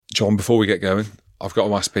John, before we get going, I've got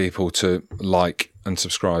to ask people to like and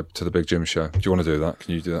subscribe to The Big Jim Show. Do you want to do that?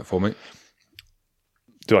 Can you do that for me?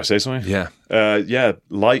 Do I say something? Yeah. Yeah,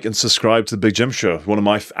 like and subscribe to The Big Jim Show. One of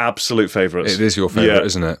my absolute favourites. It is your favourite, Yeah.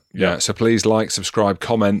 isn't it? Yeah. So please like, subscribe,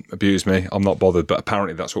 comment, abuse me. I'm not bothered, but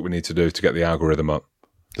apparently that's what we need to do to get the algorithm up.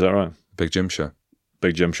 Is that right? Big Jim Show.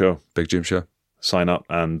 Big Jim Show. Big Jim Show. Sign up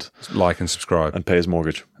and Like and subscribe. pay his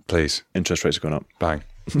mortgage. Please. Interest rates are going up. Bang.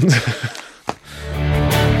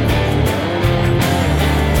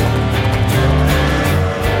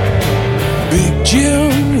 Big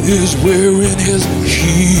Jim is wearing his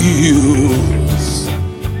heels,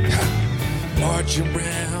 marching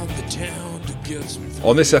around the town to get some.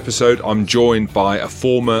 On this episode, I'm joined by a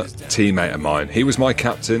former teammate of mine. He was my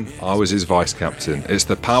captain. I was his vice captain. It's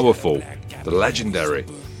the powerful, the legendary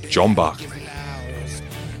John Barclay.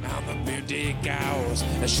 I'm a beer dick hours.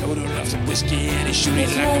 I showed her lots of whiskey and he shoot it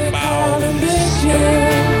like a ball. Big Jim.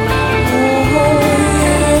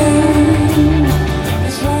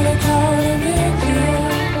 That's why they call him Big Jim.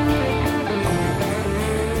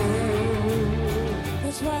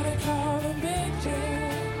 That's why they call him Big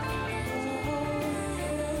Jim.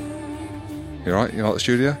 You all right? You like the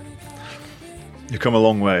studio? You've come a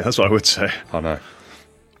long way. That's what I would say. I know. I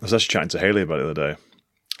was actually chatting to Haley about it the other day.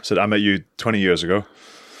 I said, I met you 20 years ago.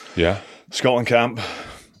 Yeah. Scotland camp.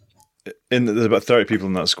 There's about 30 people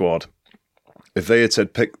in that squad. If they had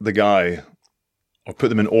said pick the guy or put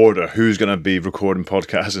them in order who's going to be recording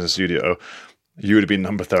podcasts in the studio, you would have been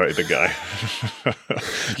number 30, big guy.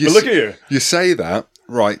 But look at you. You say that,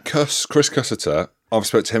 right? Chris Cussiter, I've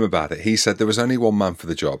spoke to him about it. He said there was only one man for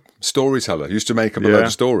the job. Storyteller. Used to make up a load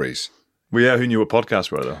of stories. Well, yeah, who knew what podcasts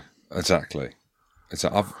were, though? Exactly.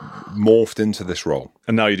 I've morphed into this role.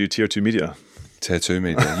 And now you do tier 2 media. Tier 2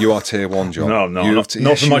 media. You are tier 1, John. No, not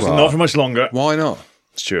Yes, for much longer. Why not?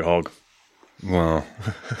 Stuart Hogg. Well,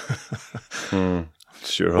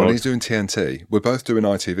 Stuart when Hogg. he's doing TNT, we're both doing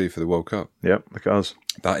ITV for the World Cup. Yep, because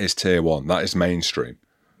That is tier 1. That is mainstream.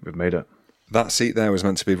 we've made it. That seat there was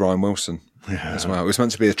meant to be Ryan Wilson as well. It was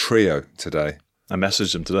meant to be a trio today. I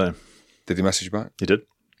messaged him today. Did he message back? He did.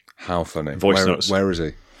 How funny. Voice notes. Where is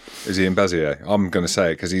he? Is he in Bezier? I'm going to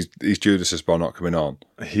say it because he's Judas's by not coming on.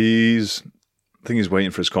 I think he's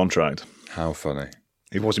waiting for his contract. How funny.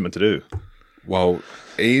 He wasn't meant to do. Well,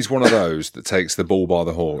 he's one of those that takes the bull by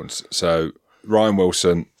the horns. So Ryan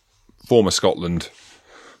Wilson, former Scotland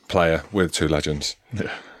player with two legends.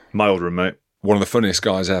 Yeah. My old roommate. One of the funniest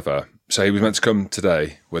guys ever. So he was meant to come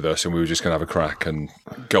today with us and we were just going to have a crack and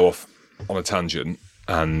go off on a tangent.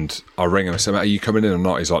 And I ring him and say, mate, are you coming in or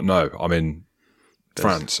not? He's like, no, I'm in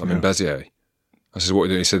France. I'm in Bezier. I said, what are you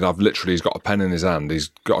doing? He said, he's got a pen in his hand. He's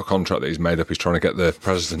got a contract that he's made up. He's trying to get the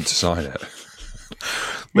president to sign it.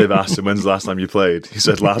 They've asked him, when's the last time you played? He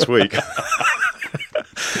said last week.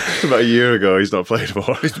 About a year ago, he's not played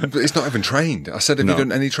for. He's not even trained. I said, have you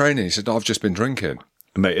done any training? He said, no, I've just been drinking.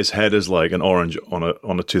 Mate, his head is like an orange on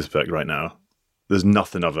a toothpick right now. There's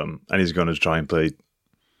nothing of him. And he's going to try and play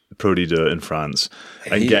Pro D2 in France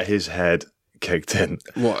and get his head kicked in.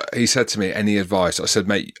 What he said to me, any advice? I said,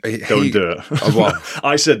 mate, Don't do it. Well,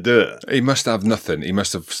 I said do it. he must have nothing. He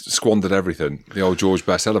must have squandered everything. The old George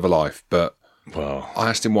Best, hell of a life. But Well, I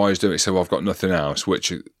asked him why he's doing it. He said, well, I've got nothing else,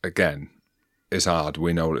 which, again, is hard.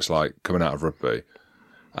 We know what it's like coming out of rugby.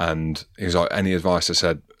 And he was like, any advice? I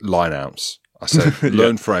said, line-outs. I said,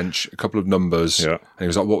 learn French, a couple of numbers. Yeah. And he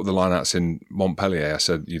was like, what were the line-outs in Montpellier? I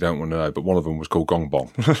said, you don't want to know. But one of them was called Gong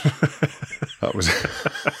Bong. That was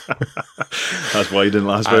that's why he didn't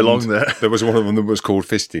last very long there. There was one of them that was called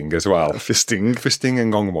Fisting as well. Fisting. Fisting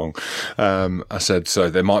and Gong Bong. I said,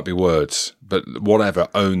 so there might be words, but whatever,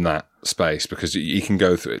 own that space because he can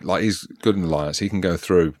go through, like he's good in the line-outs, he can go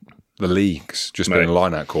through the leagues just being a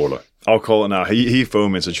line-out caller. I'll call it now. He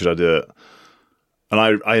phoned me and said, should I do it?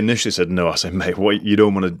 And I initially said no. I said, mate, what, you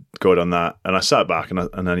don't want to go down that. And I sat back and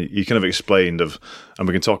then he kind of explained and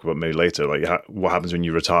we can talk about maybe later, like what happens when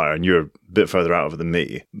you retire and you're a bit further out of it than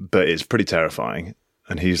me, but it's pretty terrifying.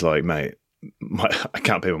 And he's like, mate, I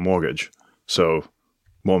can't pay my mortgage. So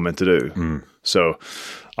what am I meant to do? So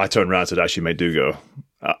I turned around and said, actually, mate, do go.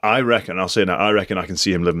 I reckon, I'll say now, I reckon I can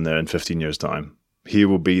see him living there in 15 years' time. He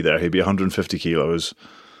will be there. He'll be 150 kilos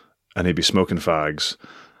and he'll be smoking fags.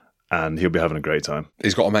 And he'll be having a great time.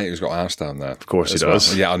 He's got a mate who's got a house down there. Of course he does.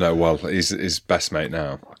 Well. Yeah, I know. Well, he's his best mate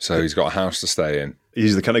now. So he's got a house to stay in.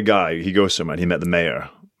 He's the kind of guy, he goes somewhere and he met the mayor.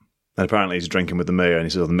 And apparently he's drinking with the mayor and he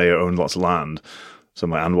says, oh, the mayor owned lots of land. So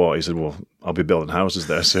I'm like, and what? He said, well, I'll be building houses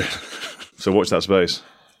there soon. So watch that space.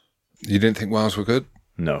 You didn't think Wales were good?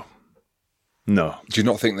 No. No. Do you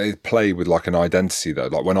not think they play with like an identity though?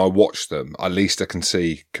 Like when I watch them, at least I can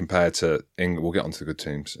see compared to England. We'll get onto the good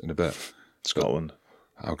teams in a bit. Scotland.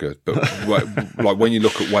 How good. But like when you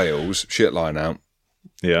look at Wales, shit line out.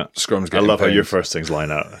 Yeah. Scrum's I getting love how pinged. your first things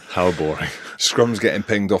line out. How boring. Scrum's getting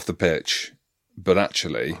pinged off the pitch. But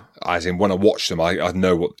actually, as in when I watch them, I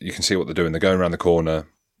know what you can see what they're doing. They're going around the corner.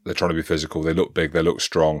 They're trying to be physical. They look big. They look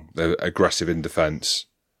strong. They're aggressive in defence.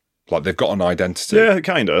 Like they've got an identity. Yeah,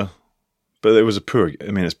 kind of. But it was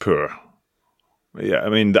it's poor. Yeah, I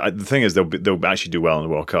mean, the thing is they'll actually do well in the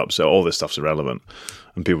World Cup, so all this stuff's irrelevant.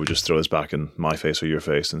 And people just throw this back in my face or your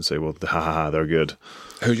face and say, well, they're good.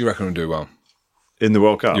 Who do you reckon will do well? In the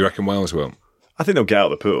World Cup? You reckon Wales will? I think they'll get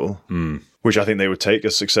out of the pool, which I think they would take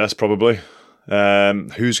as success probably.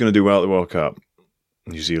 Who's going to do well at the World Cup?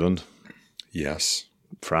 New Zealand? Yes.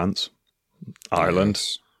 France? Ireland?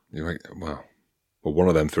 Yes. Well, one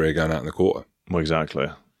of them three are going out in the quarter. Well, exactly.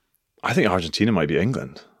 I think Argentina might be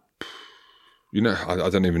England. You know, I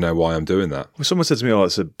don't even know why I'm doing that. Well, someone said to me,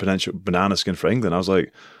 it's a potential banana skin for England. I was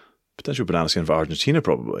like, potential banana skin for Argentina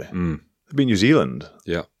probably. It'd be New Zealand.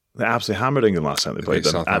 Yeah. They absolutely hammered England last time they played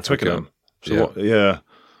them South at Africa. Twickenham. So Yeah.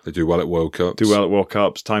 They do well at World Cups. Do well at World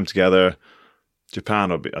Cups, time together.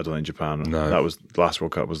 Japan, I don't think Japan. No. That was the last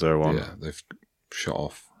World Cup was their one. Yeah, they've shot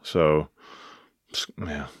off. So,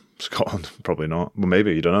 yeah, Scotland, probably not. Well,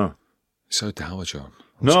 maybe, you don't know. So dour, John.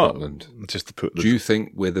 No, Scotland. just to put Do you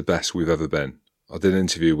think we're the best we've ever been? I did an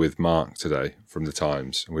interview with Mark today from the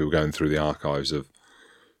Times, and we were going through the archives of.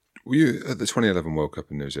 Were you at the 2011 World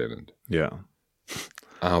Cup in New Zealand? Yeah.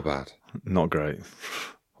 How bad? Not great.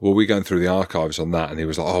 Well, we going through the archives on that, and he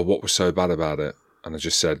was like, "Oh, what was so bad about it?" And I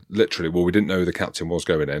just said, literally, well, we didn't know who the captain was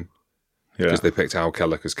going in because they picked Al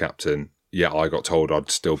Kellock as captain. Yeah, I got told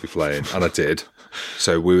I'd still be playing, and I did.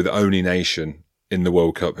 So we were the only nation in the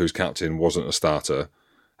World Cup whose captain wasn't a starter.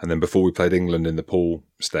 And then before we played England in the pool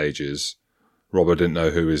stages, Robert didn't know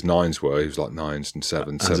who his nines were. He was like nines and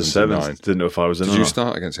sevens, As a sevens and seventh, nines. didn't know if I was in Did or you not.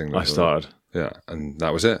 start against England? I started. Yeah, and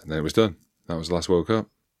that was it. And then it was done. That was the last World Cup.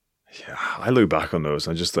 Yeah, I look back on those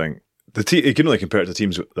and I just think you can only compare it to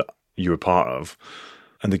teams that you were part of,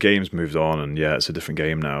 and the game's moved on, and yeah, it's a different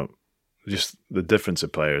game now. Just the difference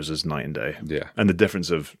of players is night and day. Yeah. And the difference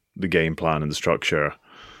of the game plan and the structure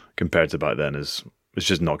compared to back then is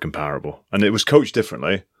just not comparable. And it was coached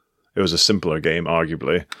differently. It was a simpler game,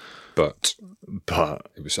 arguably. But But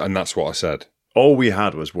it was, and that's what I said. all we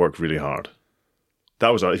had was work really hard. That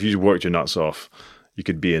was if you worked your nuts off, you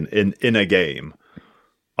could be in a game.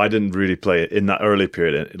 I didn't really play it in that early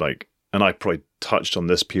period, and I probably touched on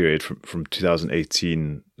this period from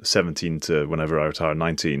 2018, 17 to whenever I retired,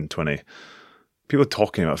 19, 20. People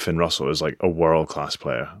talking about Finn Russell as like a world-class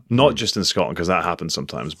player. Not just in Scotland, because that happens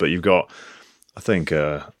sometimes, but you've got, I think,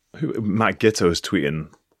 Matt Gitto is tweeting,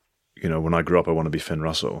 when I grew up, I want to be Finn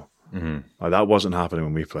Russell. Mm-hmm. Like, that wasn't happening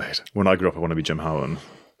when we played. When I grew up, I want to be Jim Howland.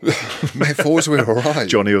 Mate, forwards were all right.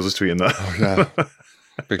 John Eales was tweeting that. Oh, yeah.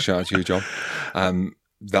 Big shout out to you, John.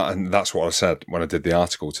 That's what I said when I did the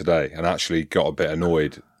article today, and actually got a bit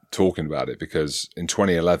annoyed talking about it because in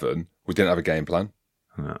 2011 we didn't have a game plan.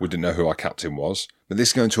 No. We didn't know who our captain was. But this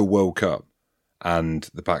is going to a World Cup, and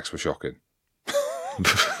the backs were shocking.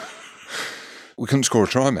 We couldn't score a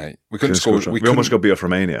try, mate. We couldn't score. We almost got beat off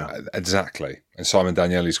Romania. Exactly. And Simon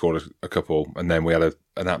Daniele scored a couple, and then we had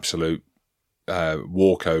an absolute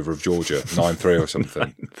walkover of Georgia, 9-3 or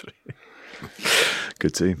something. 9-3.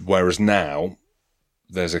 Good team. Whereas now,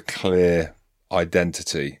 there's a clear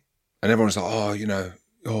identity. And everyone's like,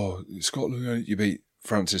 Scotland, you beat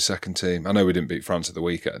France's second team. I know we didn't beat France at the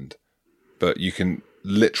weekend, but you can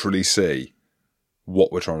literally see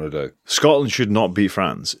what we're trying to do. Scotland should not beat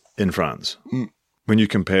France in France. When you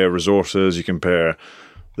compare resources, you compare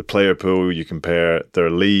the player pool, you compare their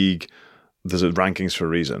league, there's rankings for a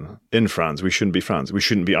reason. In France, we shouldn't be France. We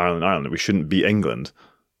shouldn't be Ireland. We shouldn't be England.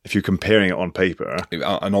 If you're comparing it on paper.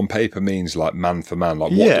 And on paper means like man for man.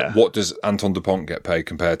 Like what does Anton Dupont get paid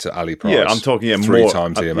compared to Ali Price? Yeah, I'm talking three more,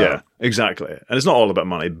 times the amount. Yeah, exactly. And it's not all about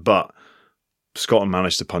money, but Scotland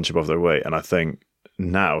managed to punch above their weight. And I think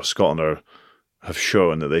now Scotland have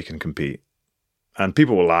shown that they can compete. And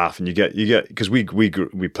people will laugh, and you get because we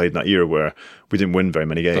played in that era where we didn't win very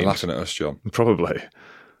many games. They're laughing at us, John. Probably.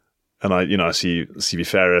 And I see CB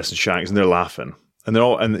Ferris and Shanks, and they're laughing.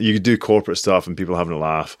 And you do corporate stuff and people having a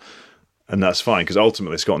laugh, and that's fine because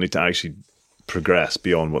ultimately Scotland need to actually progress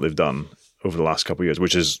beyond what they've done over the last couple of years,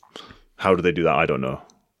 which is, how do they do that? I don't know.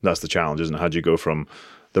 That's the challenge, isn't it? How do you go from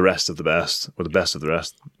the rest of the best, or the best of the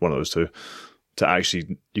rest, one of those two, to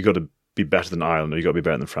actually, you got to be better than Ireland, or you got to be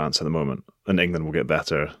better than France at the moment, and England will get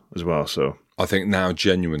better as well. So I think now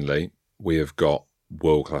genuinely we have got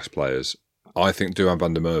world-class players I think Duhan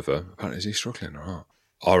van der Merwe, apparently is he struggling or not?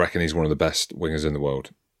 I reckon he's one of the best wingers in the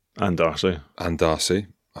world. And Darcy. And Darcy.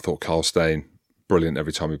 I thought Carl Stein, brilliant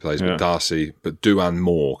every time he plays, but Darcy, but Duhan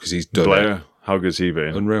more because he's done Blair, it. how good's he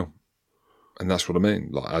been? Unreal. And that's what I mean.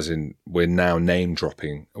 Like, as in, we're now name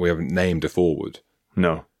dropping. We haven't named a forward.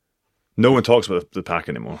 No. No one talks about the pack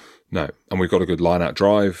anymore. No. And we've got a good line-out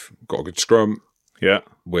drive, got a good scrum. Yeah.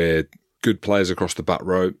 We're good players across the back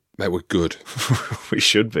row. Mate, we're good. We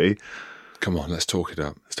should be. Come on, let's talk it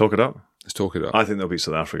up. Let's talk it up. Let's talk it up. I think they'll beat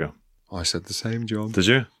South Africa. I said the same, John. Did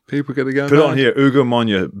you? People are going to go Put mad. it on here. Ugo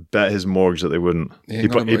Monya bet his mortgage that they wouldn't. He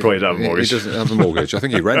probably did have a mortgage. He doesn't have a mortgage. I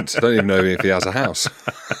think he rents. I don't even know if he has a house.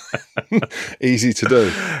 Easy to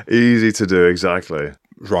do. Easy to do, exactly.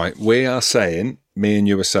 Right. We are saying, me and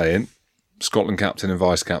you are saying, Scotland captain and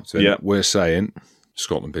vice captain. Yeah. We're saying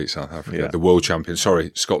Scotland beat South Africa. Yeah. The world champions.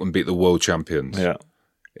 Sorry, Scotland beat the world champions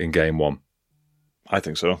in game 1. I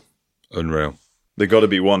think so. Unreal. They got to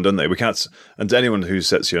beat one, don't they? We can't. And to anyone who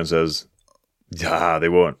sits here and says, "Yeah, they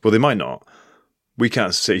won't," well, they might not. We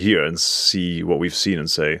can't sit here and see what we've seen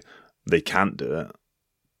and say they can't do it.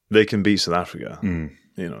 They can beat South Africa.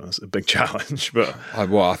 You know, it's a big challenge, but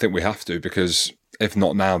I think we have to, because if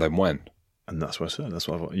not now, then when? and that's what I said. That's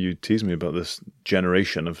what you teased me about, this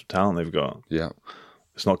generation of talent they've got. Yeah,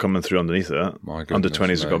 it's not coming through underneath it. My goodness, Under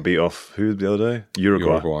 20s got beat off. Who the other day?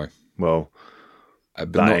 Uruguay. Well,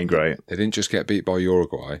 but that ain't great. They didn't just get beat by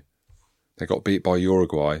Uruguay. They got beat by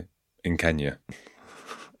Uruguay in Kenya.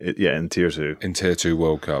 In Tier 2. In Tier 2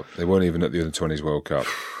 World Cup. They weren't even at the under 20s World Cup.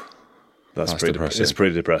 That's pretty depressing. It's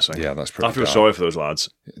pretty depressing. Yeah, that's pretty I feel dark. sorry for those lads.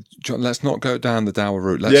 John, let's not go down the dour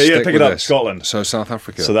route. Let's Yeah, stick pick with it up. this. Scotland. So South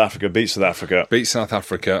Africa. South Africa beat South Africa. Beat South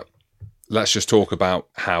Africa. Let's just talk about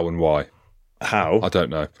how and why. How? I don't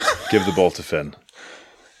know. Give the ball to Finn.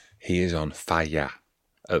 He is on fire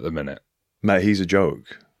at the minute. Mate, he's a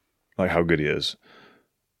joke. Like how good he is.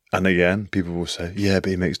 And again, people will say, yeah, but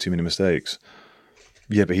he makes too many mistakes.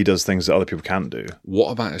 Yeah, but he does things that other people can't do.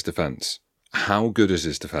 What about his defence? How good is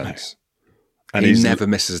his defence? And he never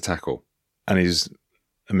misses a tackle. And you've seen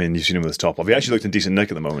him with his top off. He actually looked in decent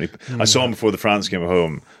nick at the moment. I saw him before the France game at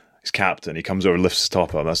home. He's captain. He comes over, lifts his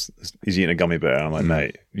top up. He's eating a gummy bear. I'm like,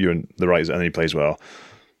 mate, you're in the right, and then he plays well.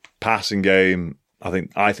 Passing game, I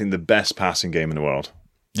think the best passing game in the world.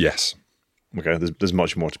 Yes. Okay, there's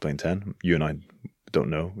much more to playing 10. You and I don't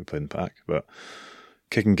know. We played in the pack, but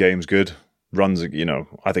kicking game's good. Runs,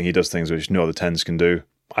 I think he does things which no other 10s can do.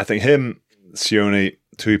 I think him, Sione,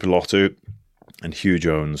 Tui Pelotu, and Hugh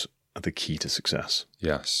Jones are the key to success.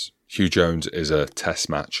 Yes. Hugh Jones is a test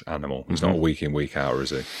match animal. He's not a week in, week out, is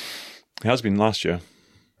he? He has been last year.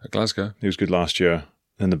 At Glasgow? He was good last year.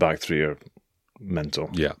 And the back three are mental.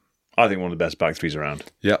 Yeah. I think one of the best back threes around.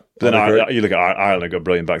 Yeah. But then you look at Ireland, got a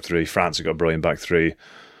brilliant back three. France have got a brilliant back three.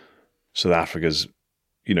 South Africa's,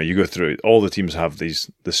 you go through it. All the teams have this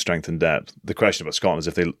strength and depth. The question about Scotland is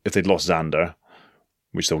if they'd lost Xander,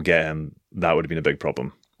 which they'll get him, that would have been a big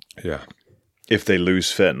problem. Yeah. If they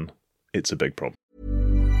lose Finn, it's a big problem.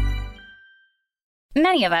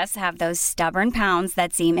 Many of us have those stubborn pounds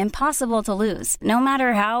that seem impossible to lose, no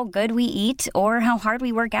matter how good we eat or how hard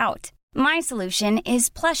we work out. My solution is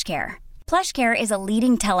PlushCare. PlushCare is a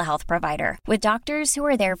leading telehealth provider with doctors who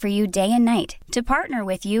are there for you day and night to partner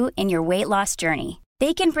with you in your weight loss journey.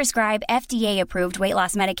 They can prescribe FDA-approved weight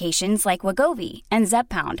loss medications like Wegovy and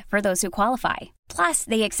Zepbound for those who qualify. Plus,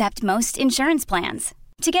 they accept most insurance plans.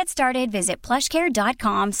 To get started, visit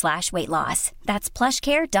plushcare.com/weightloss. That's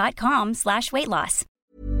plushcare.com/weightloss.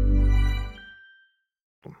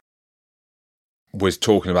 We're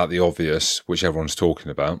talking about the obvious, which everyone's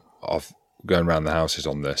talking about. I've going around the houses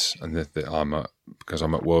on this, and because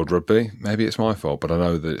I'm at World Rugby, maybe it's my fault, but I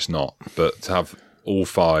know that it's not. But to have all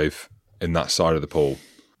 5 in that side of the pool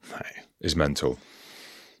is mental.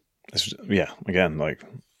 Again,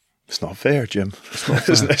 it's not fair, Jim.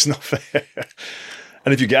 It's not fair.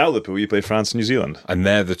 And if you get out of the pool, you play France and New Zealand. And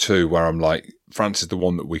they're the two where I'm like, France is the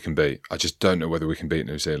one that we can beat. I just don't know whether we can beat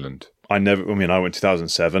New Zealand. I went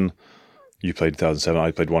 2007. You played 2007. I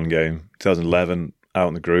played one game. 2011, out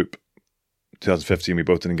in the group. 2015, we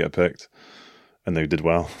both didn't get picked. And they did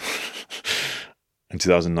well. In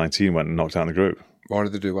 2019, went and knocked out in the group. Why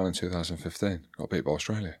did they do well in 2015? Got beat by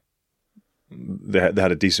Australia. They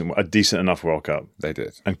had a decent enough World Cup. They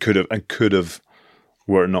did. And could have,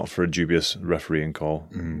 were it not for a dubious refereeing call,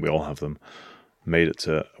 we all have them, made it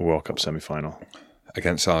to a World Cup semi-final.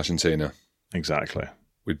 Against Argentina. Exactly.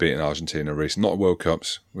 We'd beaten Argentina recently. Not World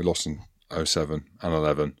Cups. We lost in 07 and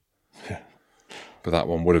 11. Yeah. But that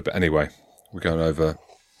one would have been... Anyway, we're going over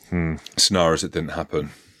scenarios that didn't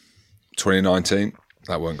happen. 2019,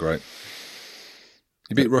 that weren't great.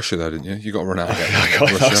 You beat Russia though, didn't you? You got to run out again.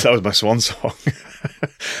 That was my swan song.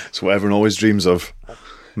 It's what everyone always dreams of.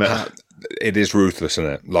 It is ruthless,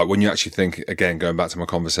 isn't it? Like when you actually think, again, going back to my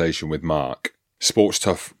conversation with Mark, sport's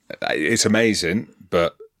tough. It's amazing,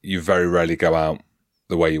 but you very rarely go out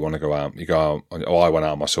the way you want to go out. You go out, I went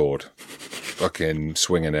out on my sword, fucking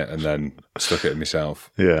swinging it and then stuck it in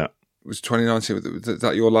myself. Yeah. It was 2019, was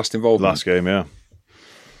that your last involvement? Last game, yeah.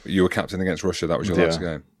 You were captain against Russia, that was your last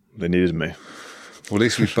game? They needed me. Well, at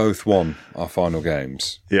least we both won our final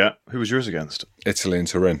games. Yeah. Who was yours against? Italy and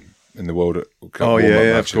Turin in the World Cup. Oh,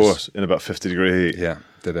 yeah, of course. In about 50 degree heat. Yeah,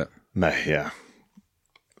 did it. Mate, yeah.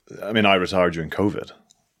 I mean, I retired during COVID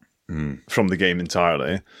from the game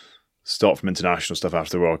entirely. Stopped from international stuff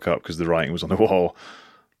after the World Cup because the writing was on the wall.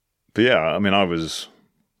 But yeah, I mean, I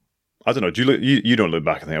don't know. You don't look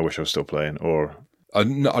back and think, I wish I was still playing, or... I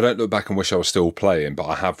don't look back and wish I was still playing, but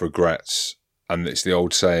I have regrets. And it's the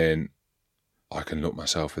old saying, I can look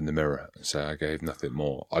myself in the mirror and say I gave nothing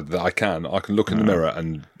more. I can look in the mirror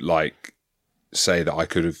and like say that I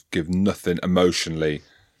could have given nothing emotionally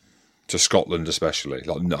to Scotland, especially.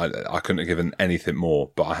 Like I couldn't have given anything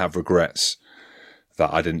more, but I have regrets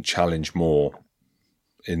that I didn't challenge more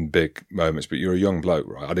in big moments. But you're a young bloke,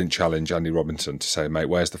 right? I didn't challenge Andy Robinson to say, mate,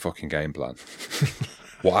 where's the fucking game plan?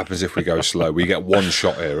 What happens if we go slow? We get one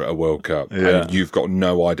shot here at a World Cup and you've got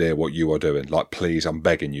no idea what you are doing. Like, please, I'm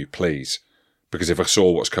begging you, please. Because if I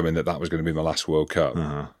saw what's coming, that was going to be my last World Cup,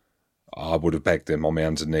 I would have begged him on my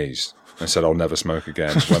hands and knees and said, I'll never smoke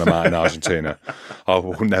again when I'm out in Argentina. I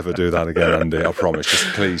will never do that again, Andy, I promise.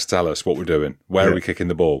 Just please tell us what we're doing. Where are we kicking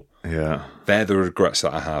the ball? Yeah. They're the regrets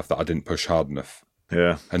that I have, that I didn't push hard enough.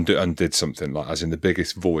 Yeah. And did something, like, as in the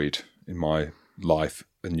biggest void in my life,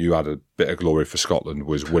 and you had a bit of glory for Scotland,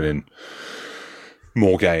 was winning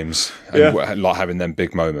more games and like having them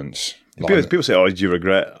big moments. Like, people say, oh, do you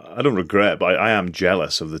regret? I don't regret, but I am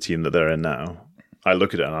jealous of the team that they're in now. I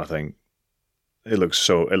look at it and I think it looks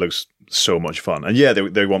so much fun. And yeah,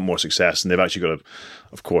 they want more success, and they've actually got to,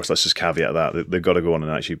 of course, let's just caveat that, they've got to go on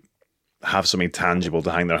and actually have something tangible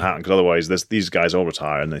to hang their hat on, because otherwise these guys all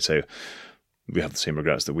retire and they say, we have the same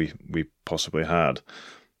regrets that we possibly had.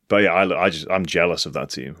 But yeah, I'm jealous of that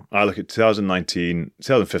team. I look at 2019,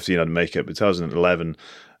 2015, I'd make it, but 2011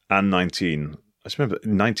 and 19, I just remember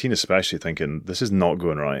 19 especially thinking, this is not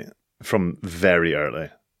going right from very early,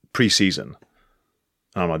 pre-season.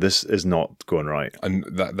 And I'm like, this is not going right. And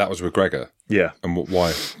that was with Gregor? Yeah. And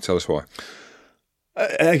why? Tell us why.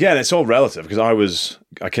 Again, it's all relative, because I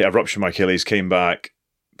ruptured my Achilles, came back,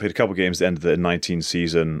 played a couple of games at the end of the 19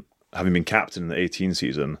 season, having been captain in the 18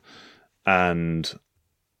 season, and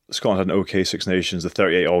Scotland had an okay Six Nations, the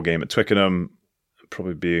 38-all game at Twickenham,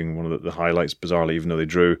 probably being one of the highlights, bizarrely, even though they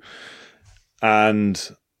drew.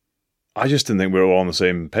 And I just didn't think we were all on the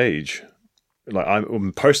same page. Like,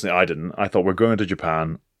 personally, I didn't. I thought, we're going to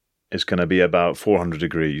Japan, it's going to be about 400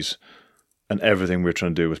 degrees, and everything we're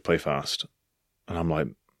trying to do was play fast. And I'm like,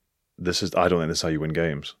 I don't think this is how you win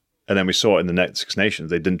games. And then we saw it in the next Six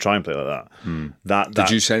Nations. They didn't try and play like that.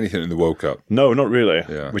 Did you say anything in the World Cup? No, not really.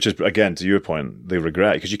 Yeah. Which is, again, to your point, they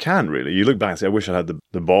regret, because you can't really. You look back and say, I wish I had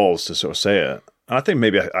the balls to sort of say it. And I think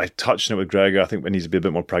maybe I touched on it with Gregor. I think we need to be a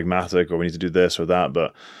bit more pragmatic, or we need to do this or that.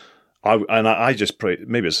 But I just,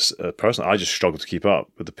 maybe it's personal, I just struggled to keep up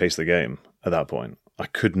with the pace of the game at that point. I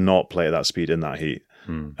could not play at that speed in that heat.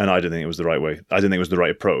 And I didn't think it was the right way. I didn't think it was the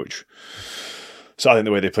right approach. So I think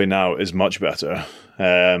the way they play now is much better.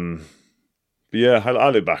 But yeah, I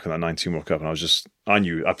look back on that 19 World Cup, and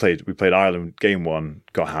we played Ireland game one,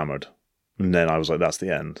 got hammered. And then I was like, that's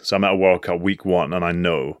the end. So I'm at a World Cup week one, and I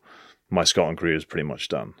know my Scotland career is pretty much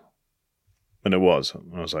done. And it was.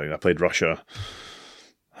 I was like, I played Russia.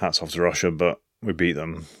 Hats off to Russia, but we beat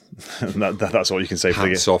them. That's all you can say for the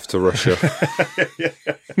game. Hats off to Russia.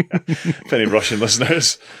 If any Russian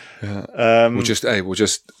listeners. Yeah. We'll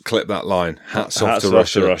just clip that line. Hats off to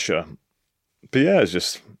Russia. But yeah,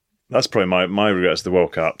 that's probably my regrets of the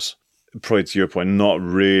World Cups. Probably to your point, not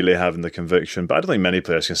really having the conviction. But I don't think many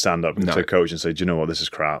players can stand up to a coach and say, do you know what, this is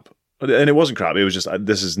crap. And it wasn't crap. It was just,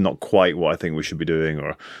 this is not quite what I think we should be doing,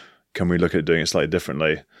 or can we look at doing it slightly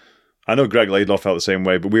differently? I know Greg Laidlaw felt the same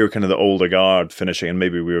way, but we were kind of the older guard finishing, and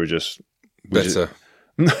maybe we were just... Better.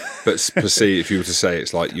 But see, if you were to say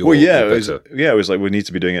it's like you're better. It was like we need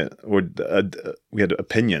to be doing it. Or we had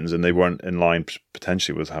opinions, and they weren't in line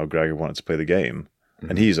potentially with how Gregor wanted to play the game. Mm-hmm.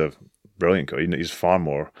 And he's a brilliant coach. He's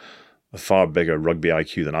a far bigger rugby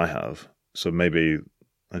IQ than I have. So maybe,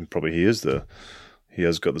 and probably he has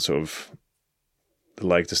got the sort of the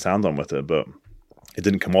leg to stand on with it, but it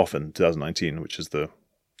didn't come off in 2019, which is the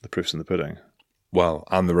proof's in the pudding. Well,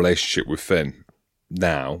 and the relationship with Finn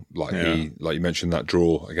now, like you mentioned that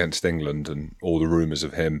draw against England and all the rumours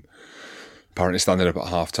of him apparently standing up at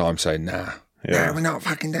half-time saying, nah, we're not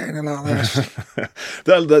fucking doing it like this.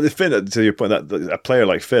 the Finn, to your point, that a player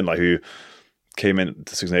like Finn, like who came in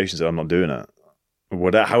to Six Nations and said, I'm not doing it.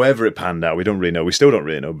 However it panned out, we don't really know. We still don't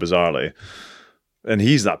really know, bizarrely. And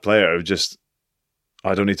he's that player who just,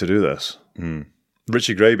 I don't need to do this.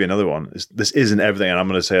 Richie Graby, another one. This isn't everything, and I'm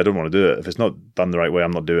going to say I don't want to do it. If it's not done the right way,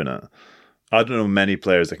 I'm not doing it. I don't know many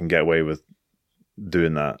players that can get away with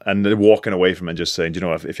doing that and walking away from it and just saying, you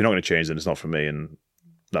know, if you're not going to change, then it's not for me, and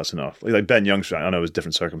that's enough. Like Ben Youngster, I know it was a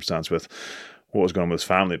different circumstance with what was going on with his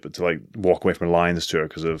family, but to like walk away from a Lions tour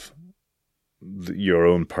because of your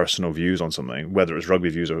own personal views on something, whether it's rugby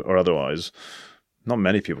views or otherwise, not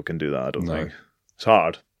many people can do that, I don't think. It's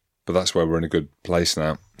hard. But that's where we're in a good place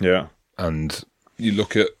now. Yeah. And you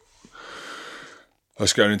look at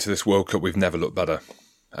us going into this World Cup, we've never looked better.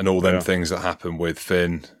 And all them things that happen with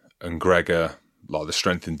Finn and Gregor, like the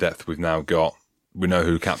strength and depth we've now got. We know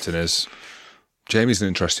who captain is. Jamie's an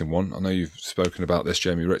interesting one. I know you've spoken about this,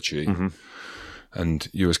 Jamie Ritchie. And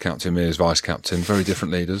you as captain, me as vice captain, very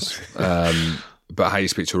different leaders. But how you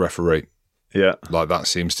speak to a referee. Yeah. Like that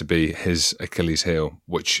seems to be his Achilles heel,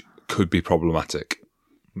 which could be problematic.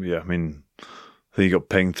 Yeah, I mean, I think he got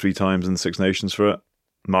pinged 3 times in the Six Nations for it.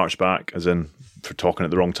 Marched back, as in for talking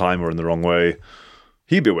at the wrong time or in the wrong way.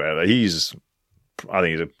 He'd be aware that I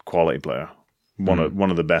think he's a quality player. One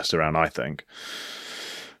of the best around, I think.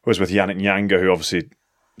 Whereas with Yannick Nyanga, who obviously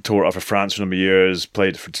tore it off for France for a number of years,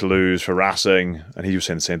 played for Toulouse, for Racing, and he was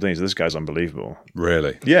saying the same thing. He said, this guy's unbelievable.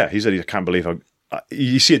 Really? Yeah, he said, I can't believe how...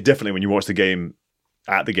 You see it differently when you watch the game,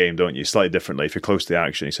 at the game, don't you? Slightly differently if you're close to the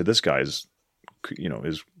action. He said, this guy is, you know,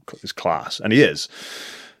 is class. And he is.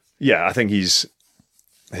 Yeah, I think his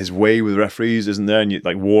way with referees isn't there. And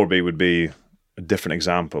like Warby would be a different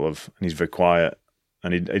example of, and he's very quiet.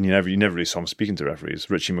 And you never really saw him speaking to referees.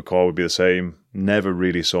 Richie McCaw would be the same. Never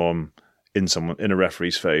really saw him in a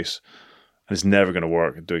referee's face. And it's never going to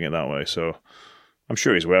work doing it that way. So I'm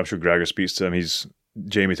sure he's aware. I'm sure Gregor speaks to him.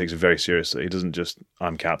 Jamie takes it very seriously. He doesn't just,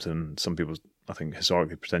 I'm captain. Some people, I think,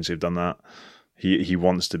 historically potentially have done that. He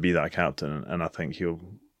wants to be that captain, and I think he'll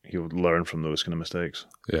learn from those kind of mistakes.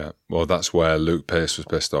 Yeah, well, that's where Luke Pearce was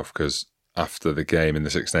pissed off, because after the game in the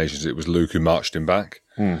Six Nations, it was Luke who marched him back.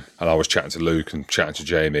 And I was chatting to Luke and chatting to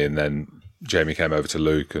Jamie, and then Jamie came over to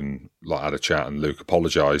Luke and like had a chat, and Luke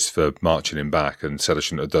apologised for marching him back and said I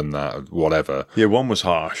shouldn't have done that, whatever. Yeah, one was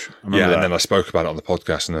harsh. Yeah, and then I spoke about it on the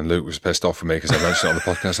podcast, and then Luke was pissed off with me because I mentioned it on the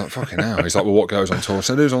podcast. Like, fucking hell. He's like, well, what goes on tour? I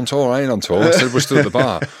said, who's on tour? I ain't on tour. I said, we're still at the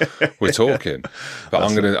bar. We're talking. But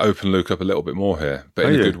I'm going to open Luke up a little bit more here, but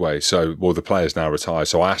in a good way. So, well, the player's now retired.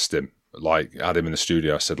 So I asked him, like, had him in the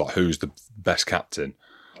studio. I said, like, who's the best captain?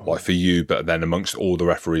 Like, for you, but then amongst all the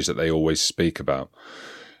referees that they always speak about.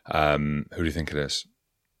 Who do you think it is?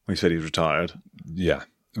 He said he's retired. Yeah.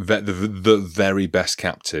 The very best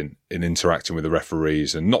captain in interacting with the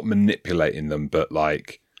referees and not manipulating them, but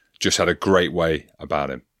like just had a great way about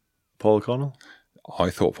him. Paul O'Connell? I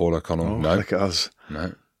thought Paul O'Connell. No. Look at us.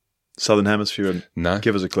 No. Southern Hemisphere. No.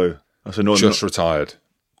 Give us a clue. I said no. Retired.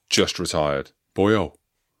 Just retired. Boyo.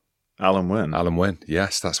 Alan Wynne. Alan Wynne.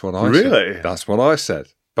 Yes, that's what I said. Really? That's what I said.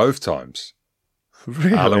 Both times.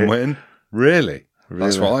 Really? Alan Wynne. Really?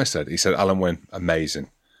 That's what I said. He said, Alan Wynne, amazing.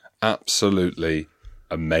 Absolutely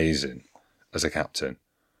amazing as a captain.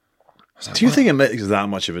 Like, do you think it makes that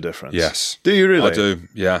much of a difference? Yes. Do you really? I do.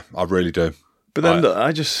 Yeah, I really do. But then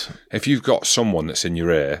I just... If you've got someone that's in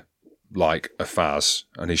your ear, like a Faz,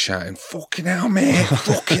 and he's shouting, fucking hell, mate,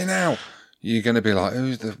 fucking hell, you're going to be like,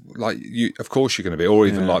 who's the... Like, you? Of course you're going to be. Or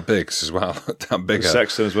even like Biggs as well. That bigger.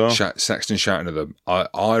 Sexton as well. Sexton shouting at them.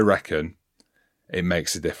 I reckon it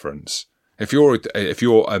makes a difference. If you're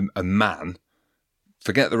a man,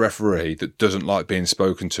 forget the referee that doesn't like being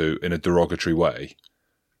spoken to in a derogatory way.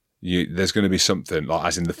 There's going to be something, like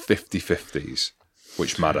as in the 50-50s,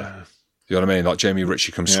 which matter. You know what I mean? Like Jamie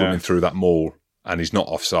Ritchie comes swimming through that maul and he's not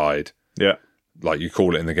offside. Yeah. Like you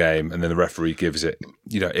call it in the game and then the referee gives it.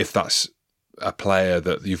 You know, if that's a player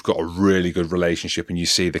that you've got a really good relationship and you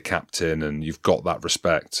see the captain and you've got that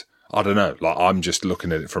respect, I don't know. Like I'm just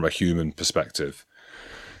looking at it from a human perspective.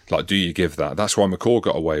 Like, do you give that? That's why McCaw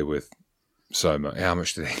got away with so much. How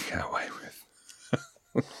much did he get away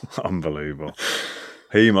with? Unbelievable.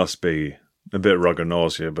 He must be a bit rugger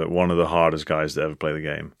nausea, but one of the hardest guys to ever play the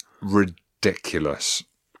game. Ridiculous.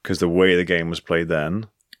 Because the way the game was played then,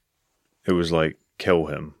 it was like, kill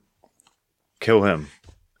him. Kill him.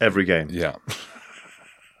 Every game. Yeah.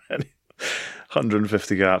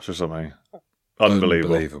 150 gaps or something.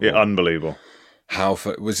 Unbelievable. Yeah, unbelievable.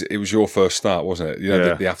 It was your first start, wasn't it? You know,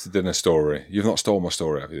 Yeah. the after dinner story. You've not stolen my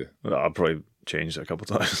story, have you? I've probably changed it a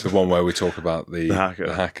couple of times. The one where we talk about the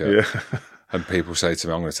hacker. Yeah. And people say to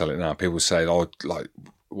me, I'm going to tell it now. People say, "Oh, like,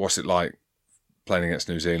 what's it like playing against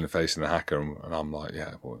New Zealand facing the hacker?" And I'm like,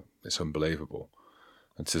 "Yeah, well, it's unbelievable."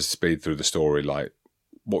 And to speed through the story, like,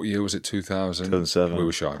 what year was it? 2000? 2007. We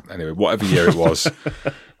were shy. Anyway, whatever year it was,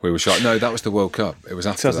 we were shy. No, that was the World Cup. It was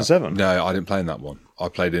after 2007? that. No, I didn't play in that one. I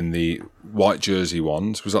played in the white jersey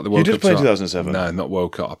ones. Was that the World You Cup? did play as well? 2007? No, not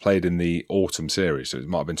World Cup. I played in the autumn series, so it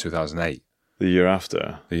might have been 2008. The year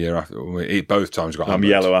after. The year after. Both times got I'm hammered.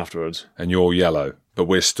 yellow afterwards. And you're yellow. But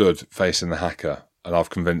we're stood facing the hacker. And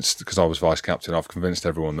I've convinced, because I was vice captain, I've convinced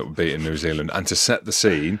everyone that we're beating New Zealand. And to set the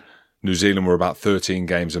scene, New Zealand were about 13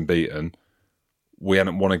 games unbeaten. We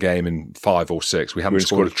hadn't won a game in 5 or 6. We hadn't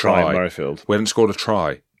scored a try. in Murrayfield. We hadn't scored a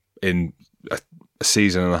try in a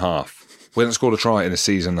season and a half. We hadn't scored a try in a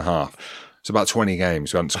season and a half. It's about 20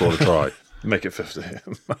 games we hadn't scored a try. Make it 50. We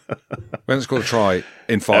hadn't scored a try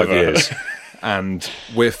in 5 years. And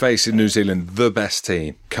we're facing New Zealand, the best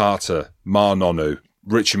team. Carter, Mar Nonu,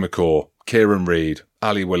 Richie McCaw, Kieran Reid,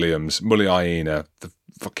 Ali Williams, Mully Aina, the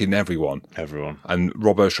fucking everyone. Everyone. And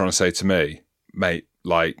Robbo's trying to say to me, mate,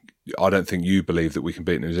 like, I don't think you believe that we can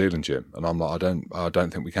beat New Zealand, Jim. And I'm like, I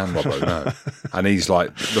don't think we can, Robbo, no. And he's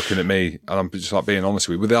like looking at me, and I'm just like being honest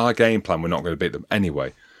with you. With our game plan, we're not going to beat them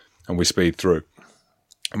anyway. And we speed through.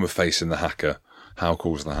 And we're facing the hacker. How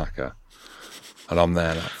cool's the hacker? And I'm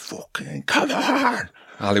there like, fucking come on.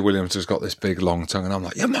 Ali Williams has got this big long tongue, and I'm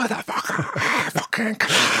like, you motherfucker, fucking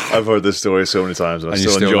come on. I've heard this story so many times, and I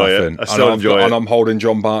you're still enjoy laughing. it. I still enjoy it. And I'm holding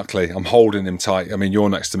John Barclay. I'm holding him tight. I mean, you're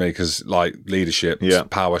next to me because, like, leadership,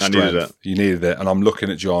 power, I strength. needed it. You needed it. And I'm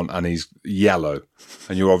looking at John, and he's yellow.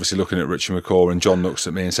 And you're obviously looking at Richie McCaw, and John looks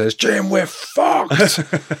at me and says, Jim, we're fucked.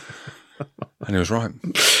 And he was right.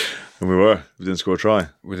 And we were. We didn't score a try.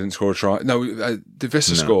 We didn't score a try. No, did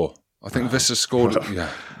Visser score? I think Visser scored. Yeah.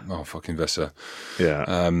 Oh, fucking Visser.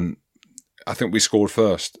 Yeah. I think we scored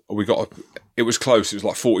first. It was close. It was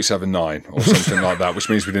like 47-9 or something like that, which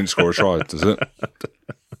means we didn't score a try, does it?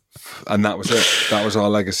 And that was it. That was our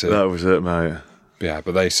legacy. That was it, mate. Yeah,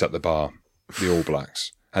 but they set the bar, the All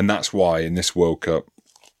Blacks. And that's why in this World Cup,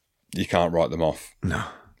 you can't write them off. No.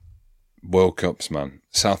 World Cups, man.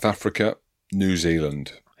 South Africa, New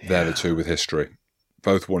Zealand. They're the two with history.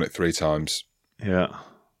 Both won it 3 times. Yeah.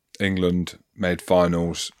 England made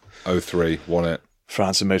finals, 03, won it.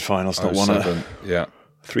 France have made finals, not won 07, it. yeah.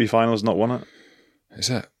 3 finals, not won it.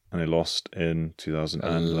 Is it? And they lost in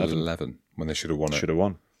 2011. 11, when they should have won it. Should have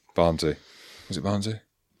won. Barnsley. Was it Barnsley?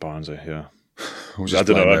 Barnsley, yeah. Or was I it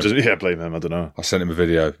don't know. blame him? Blame him. I don't know. I sent him a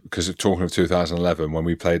video because talking of 2011 when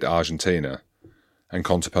we played Argentina and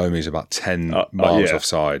Contepomi's about 10 miles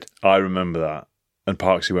offside. I remember that. And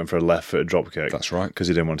Parksy went for a left-footed drop kick. That's right. Because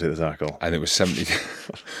he didn't want to take the tackle. And it was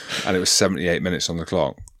 78 minutes on the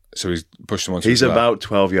clock. So he's pushed him onto He's his left. about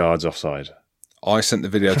 12 yards offside. I sent the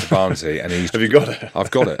video to Barnsley and he's... Have you got it?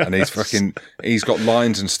 I've got it. And he's got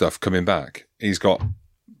lines and stuff coming back. He's got...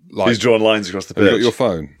 like, he's drawn lines across the pitch. Have you got your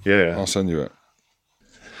phone? Yeah. I'll send you it.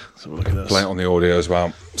 Let's have a look at this. Play it on the audio as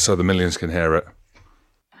well, so the millions can hear it.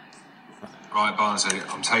 Right, Barnsley,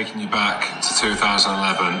 I'm taking you back to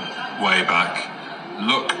 2011, way back.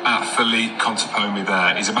 Look at Philippe Contepomi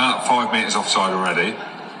there. He's about 5 metres offside already,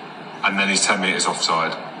 and then he's 10 metres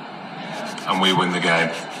offside. And we win the game.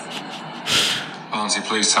 Barnsley,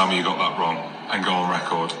 please tell me you got that wrong, and go on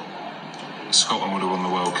record. Scotland would have won the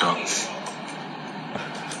World Cup.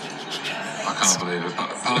 I can't believe it.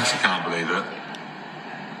 Barnsley can't believe it.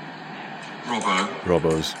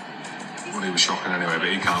 Robbo's. Well, he was shocking anyway, but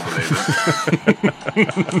he can't believe it.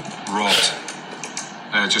 Robbed.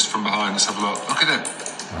 Just from behind. Let's have a look. Look at him.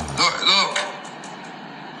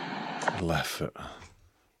 Look. Left foot.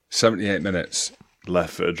 78 minutes.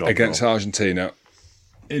 Left foot drop against Argentina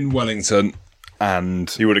in Wellington. And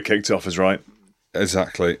he would have kicked it off his right.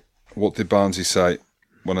 Exactly. What did Barnsley say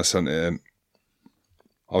when I sent it in?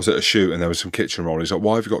 I was at a shoot and there was some kitchen roll. He's like,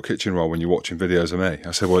 why have you got kitchen roll when you're watching videos of me?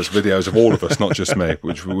 I said, well, it's videos of all of us, not just me,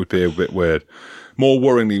 which would be a bit weird. More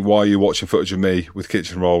worryingly, why are you watching footage of me with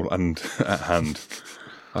kitchen roll and at hand?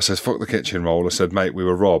 I said, fuck the kitchen roll. I said, mate, we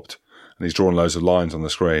were robbed. And he's drawn loads of lines on the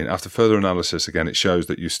screen. After further analysis, again, it shows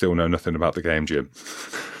that you still know nothing about the game, Jim.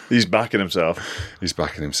 He's backing himself. He's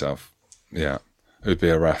backing himself. Yeah. Who'd be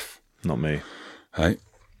a ref? Not me. Hey?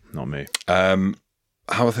 Not me.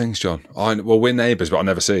 How are things, John? Well, we're neighbours, but I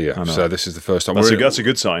never see you. So this is the first time. That's a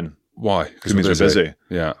good sign. Why? Because it means we're busy.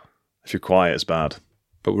 Yeah. If you're quiet, it's bad.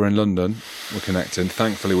 But we're in London. We're connecting.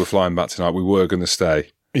 Thankfully, we're flying back tonight. We were going to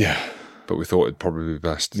stay. Yeah. But we thought it'd probably be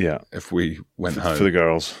best if we went home. For the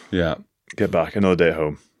girls. Yeah. Get back. Another day at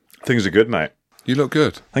home. Things are good, mate. You look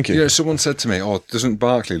good. Thank you. Yeah, someone said to me, "Oh, doesn't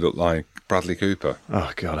Barclay look like Bradley Cooper?"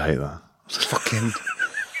 Oh, God, I hate that. Fucking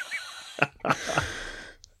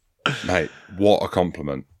mate, what a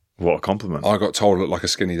compliment! What a compliment. I got told I look like a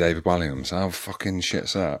skinny David Wallingham. So how fucking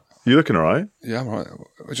shit's that? You looking all right? Yeah, I'm right.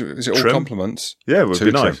 Is it all Trim? compliments? Yeah, it would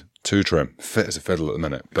be nice. Too trim. Fit as a fiddle at the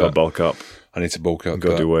minute. Got to But bulk up. I need to bulk up. Got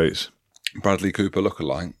to but do weights. Bradley Cooper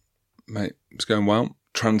lookalike, mate. It's going well.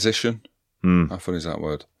 Transition. How funny is that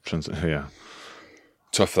word? Yeah.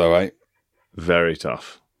 Tough though, eh? Very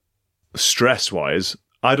tough. Stress-wise,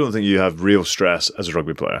 I don't think you have real stress as a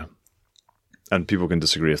rugby player. And people can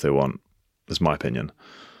disagree if they want. That's my opinion.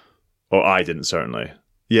 Or I didn't, certainly.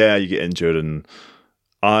 Yeah, you get injured, and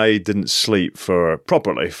I didn't sleep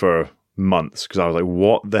properly for months because I was like,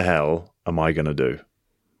 what the hell am I going to do?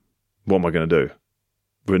 What am I going to do?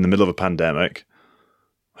 We're in the middle of a pandemic.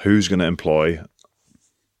 Who's going to employ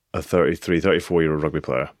a 33, 34-year-old rugby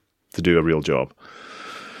player to do a real job?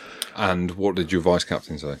 And what did your vice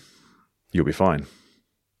captain say? You'll be fine.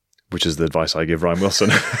 Which is the advice I give Ryan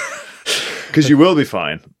Wilson. Because you will be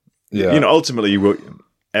fine. Yeah. You know, ultimately, you will.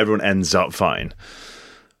 Everyone ends up fine.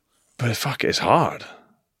 But fuck, it's hard.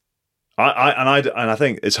 I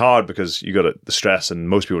think it's hard because you got the stress, and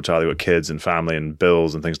most people tell you got kids and family and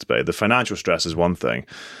bills and things to pay. The financial stress is one thing.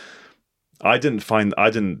 I didn't find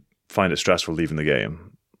it stressful leaving the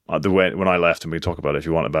game. When I left, and we can talk about it if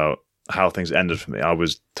you want, about how things ended for me. I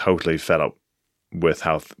was totally fed up with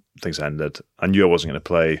how things ended. I knew I wasn't going to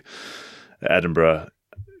play at Edinburgh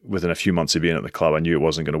within a few months of being at the club. I knew it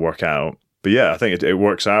wasn't going to work out. But yeah, I think it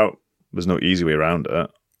works out. There's no easy way around it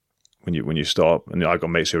when you stop. And I've got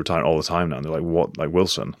mates who are retiring all the time now, and they're like, "What? Like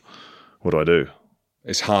Wilson? What do I do?"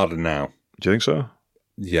 It's harder now. Do you think so?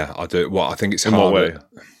 Yeah, I do. Well, I think it's In harder. what way?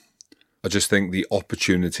 I just think the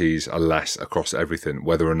opportunities are less across everything,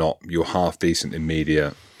 whether or not you're half decent in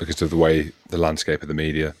media because of the way the landscape of the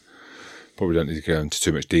media. Probably don't need to go into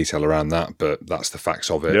too much detail around that, but that's the facts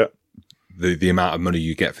of it. Yeah. The amount of money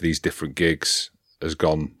you get for these different gigs has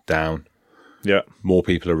gone down. Yeah. More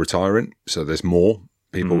people are retiring, so there's more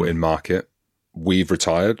people in market. We've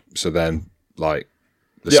retired, so then like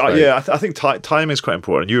I think time is quite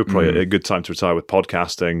important. You were probably a good time to retire with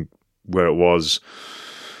podcasting where it was,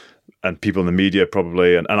 and people in the media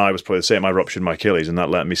probably, and I was probably the same. I ruptured my Achilles, and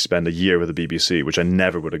that let me spend a year with the BBC, which I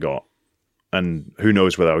never would have got. And who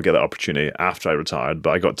knows whether I would get that opportunity after I retired,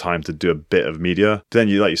 but I got time to do a bit of media.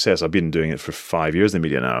 Then, like you said, I've been doing it for 5 years in the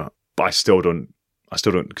media now, but I still don't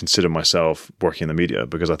consider myself working in the media,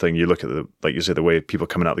 because I think you look at like you say, the way people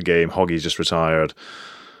coming out of the game, Hoggy's just retired,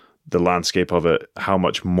 the landscape of it, how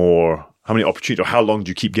many opportunities, or how long do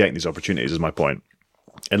you keep getting these opportunities is my point.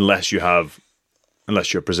 Unless you're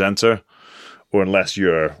a presenter, or unless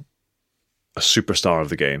you're a superstar of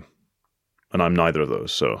the game. And I'm neither of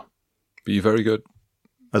those, so. But you're very good.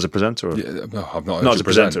 As a presenter? Or? Yeah, no, I'm not. Not as a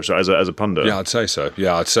presenter, sorry, as a pundit. Yeah, I'd say so.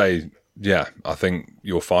 Yeah, I'd say, yeah, I think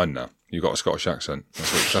you're fine now. You've got a Scottish accent.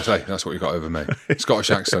 That's what you got over me.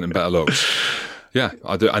 Scottish accent and better looks. Yeah,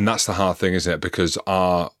 I do. And that's the hard thing, isn't it? Because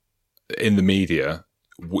in the media,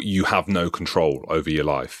 you have no control over your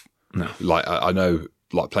life. No. Like, I know,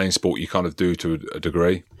 like playing sport, you kind of do to a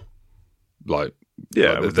degree. Like,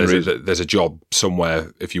 yeah, there's a job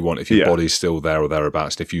somewhere if your body's still there or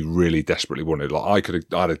thereabouts. And if you really desperately wanted, like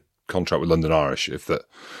I had a contract with London Irish. If that,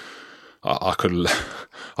 I could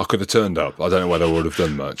have turned up. I don't know whether I would have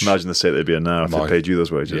done much. Imagine the state they'd be in now if they paid you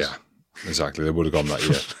those wages. Yeah, exactly. They would have gone that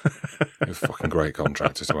year. It was a fucking great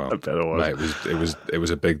contract as well. I bet it was. Mate, it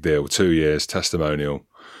was a big deal. 2 years testimonial,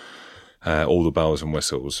 all the bells and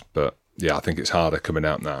whistles. But yeah, I think it's harder coming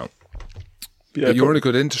out now. Yeah, but you're in a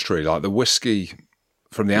good industry, like the whiskey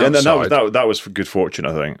from the outside. That was for good fortune,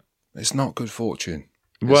 I think. It's not good fortune.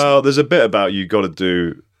 Well, there's a bit about you got to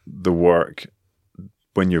do the work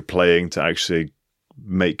when you're playing to actually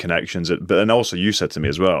make connections. But then also you said to me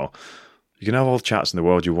as well, you can have all the chats in the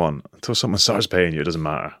world you want until someone starts paying you, it doesn't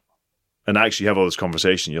matter. And actually you have all this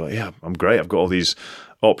conversation, you're like, yeah, I'm great, I've got all these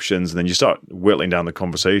options, and then you start whittling down the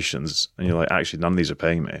conversations and you're like, actually none of these are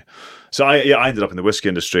paying me. So I ended up in the whiskey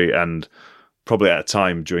industry, and probably at a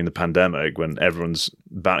time during the pandemic when everyone's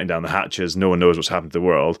battening down the hatches, no one knows what's happened to the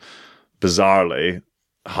world. Bizarrely,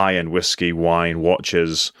 high-end whiskey, wine,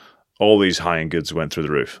 watches, all these high-end goods went through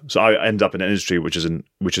the roof. So I ended up in an industry which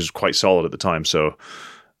is quite solid at the time. So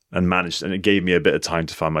and it gave me a bit of time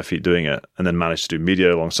to find my feet doing it, and then managed to do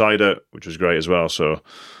media alongside it, which was great as well. So,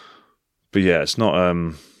 but yeah, it's not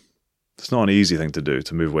an easy thing to do,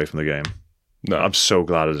 to move away from the game. No, I'm so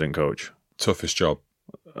glad I didn't coach. Toughest job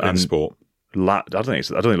in sport. I don't think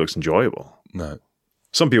it looks enjoyable. No.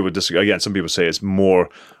 Some people would disagree. Again, some people say it's more,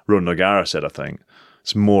 Ronan O'Gara said, I think,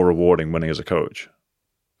 it's more rewarding winning as a coach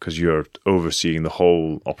because you're overseeing the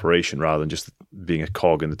whole operation rather than just being a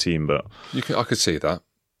cog in the team. But I could see that.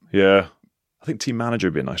 yeah, I think team manager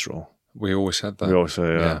would be a nice role. We always had that. We always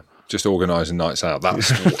say, yeah. Just organising nights out. That's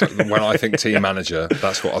when I think team manager,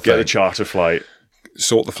 that's what I Get a think. charter flight,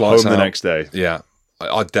 Sort the flights home out. the next day. Yeah.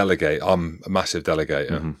 I delegate. I'm a massive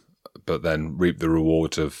delegator, but then reap the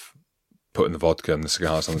rewards of putting the vodka and the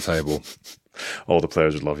cigars on the table. All the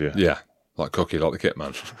players would love you. Yeah. Like Cookie, like the kit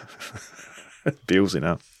man. Bealsy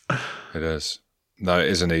now. It is. No, it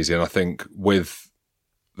isn't easy. And I think with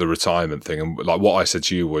the retirement thing, and like what I said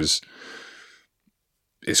to you was,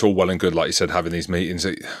 it's all well and good, like you said, having these meetings.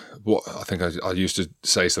 What I think I used to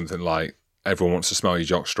say something like, everyone wants to smell your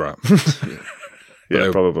jockstrap.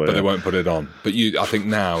 Probably. But they won't put it on. But I think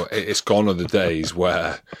now it's gone are the days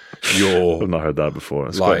where you're I've not heard that before.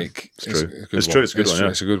 It's like, it's true. It's It's true. It's a good one. Yeah.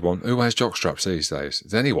 It's a good one. Who wears jockstraps these days?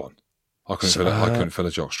 Is anyone? I couldn't fill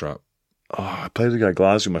a jockstrap. Oh, I played with a guy at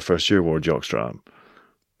Glasgow my first year, wore a jockstrap.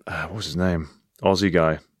 What was his name? Aussie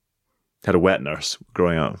guy. Had a wet nurse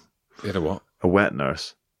growing up. You had a what? A wet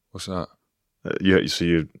nurse. What's that?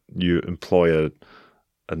 You employ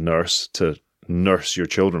a nurse to nurse your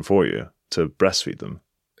children for you, to breastfeed them.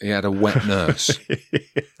 He had a wet nurse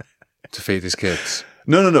to feed his kids.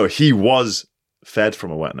 No. He was fed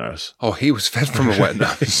from a wet nurse. Oh, he was fed from a wet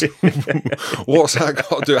nurse. What's that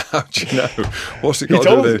got to do? How do you know? What's it got to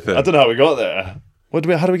do with anything? I don't know how we got there. How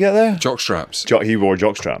do we get there? Jockstraps. He wore a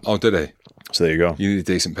jockstrap. Oh, did he? So there you go. You need a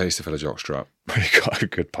decent piece to fill a jockstrap. He got a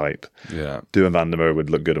good pipe. Yeah. Doing Van der Merwe would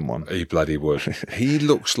look good in one. He bloody would. He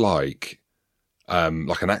looks like an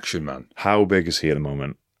action man. How big is he at the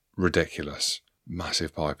moment? Ridiculous.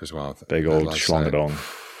 Massive pipe as well. Big old schlongadong.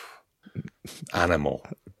 Animal.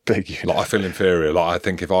 Big unit. Like, I feel inferior. Like, I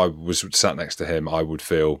think if I was sat next to him, I would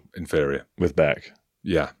feel inferior. With Beck.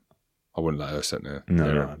 Yeah. I wouldn't let her sit near.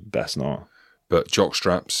 No, best not. But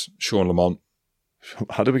jockstraps, Sean Lamont.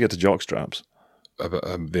 How did we get to jockstraps?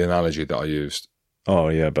 The analogy that I used. Oh,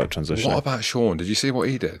 yeah, about transition. What about Sean? Did you see what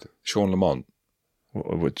he did? Sean Lamont.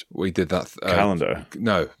 Which We did that. calendar?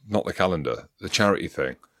 No, not the calendar. The charity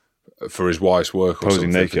thing. For his wife's work or Posing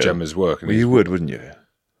something. naked. For Gemma's work. And Well, you would, wouldn't you?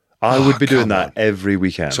 I would be doing come that on. every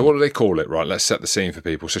weekend. So what do they call it? Right, let's set the scene for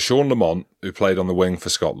people. So Sean Lamont, who played on the wing for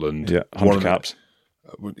Scotland. Yeah, one 100 of the- caps.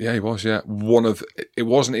 Yeah, he was, yeah. It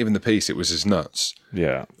wasn't even the piece, it was his nuts.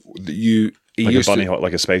 Yeah. He Like a used bunny to, hop,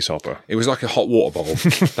 like a space hopper. it was like a hot water bottle.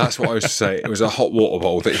 That's what I used to say. It was a hot water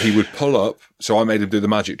bottle that he would pull up. So I made him do the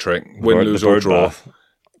magic trick, win, Bird- lose the or bird draw, bath.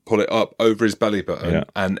 pull it up over his belly button, Yeah.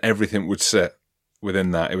 and everything would sit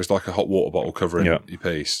within that. It was like a hot water bottle covering Yeah. your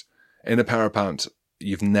piece. In a pair of pants,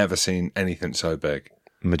 you've never seen anything so big.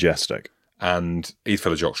 Majestic. And he'd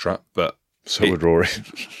fill a jockstrap, but So would Rory.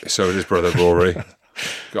 so did his brother Rory.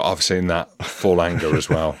 God, I've seen that full anger as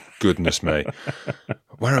well. Goodness me.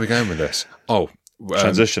 Where are we going with this? Oh,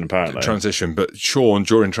 Transition, apparently. transition. But Sean,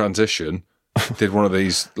 during transition, did one of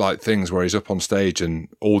these like things where he's up on stage and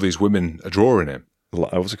all these women are drawing him.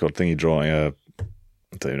 What's it called? Thingy drawing. I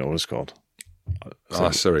don't even know what it's called.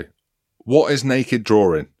 Sorry. What is naked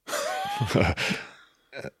drawing?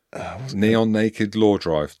 Neon naked law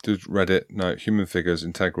drive. Did Reddit? No. Human figures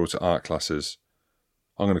integral to art classes.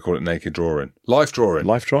 I'm going to call it naked drawing. Life drawing.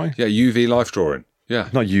 Life drawing? Yeah, UV life drawing. Yeah.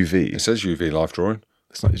 Not UV. It says UV life drawing.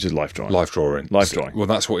 It's not. It's just life drawing. Life drawing. Life drawing. Well,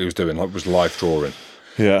 that's what he was doing. Like, was life drawing.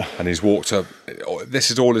 Yeah. And he's walked up.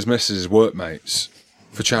 This is all his missus' workmates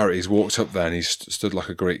for charity. He's walked up there and he's stood like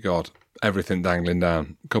a Greek god. Everything dangling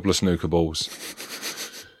down. A couple of snooker balls.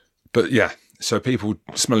 But yeah, so people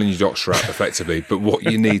smelling your jockstrap effectively. But what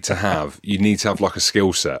you need to have like a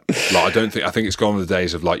skill set. Like, I think it's gone the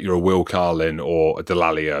days of like you're a Will Carlin or a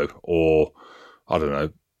Delalio or I don't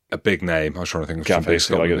know, a big name. I was trying to think of Gavin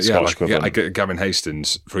something. Hastings, like a Scottish equivalent. Gavin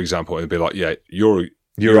Hastings, for example, it'd be like, yeah, you're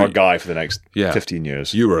You're our guy for the next 15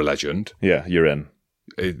 years. You were a legend. Yeah, you're in.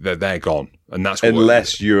 They're gone, and that's what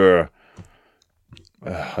Unless you're,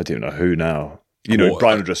 I don't know who now. You know,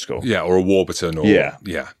 Brian O'Driscoll. Yeah, or a Warburton. Or, Yeah.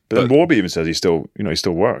 yeah. But then Warby even says he still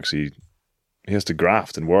works. He has to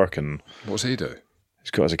graft and work, and What's he do? he's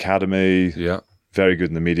got his academy. Yeah, Very good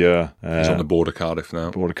in the media. he's on the board of Cardiff now.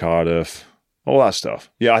 Board of Cardiff. All that stuff.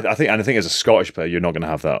 Yeah, I think as a Scottish player, you're not going to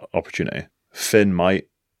have that opportunity. Finn might.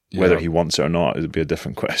 Whether he wants it or not, it would be a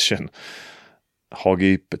different question.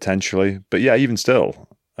 Hoggy, potentially. But yeah, even still,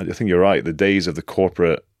 I think you're right. The days of the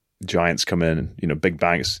corporate giants come in, big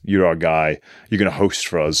banks, you're our guy, you're going to host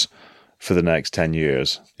for us for the next 10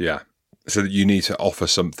 years. Yeah. So you need to offer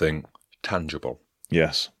something tangible.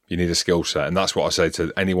 Yes. You need a skill set. And that's what I say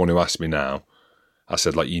to anyone who asks me now. I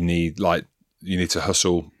said, like, you need, like, you need to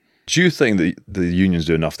hustle. Do you think that the unions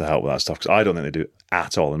do enough to help with that stuff? Because I don't think they do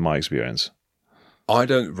at all, in my experience. I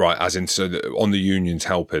don't, right, as in, so on the unions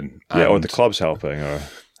helping. Yeah, or the clubs helping. Or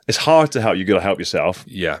it's hard to help. You got to help yourself.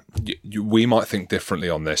 Yeah, we might think differently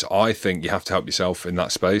on this. I think you have to help yourself in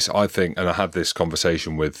that space. I think, and I had this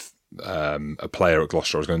conversation with a player at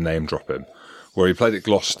Gloucester, I was going to name drop him, where he played at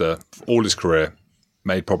Gloucester all his career,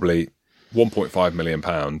 made probably £1.5 million,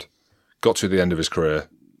 got to the end of his career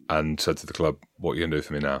and said to the club, what are you going to do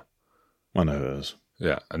for me now? I know who it is.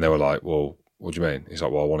 Yeah, and they were like, well, what do you mean? He's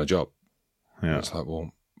like, well, I want a job. Yeah. It's like,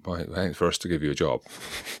 well, it ain't for us to give you a job.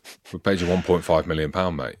 We paid you £1.5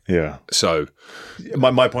 million, mate. Yeah. So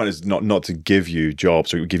my point is not to give you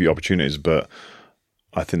jobs or give you opportunities, but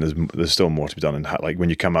I think there's still more to be done in like when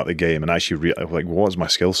you come out the game and actually like what's my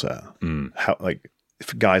skill set? How, like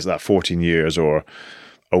if guys like that 14 years or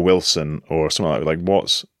a Wilson or something like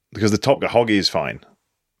what's, because the top guy Hoggy is fine.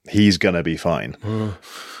 He's gonna be fine.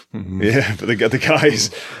 Yeah, but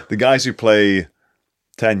the guys who play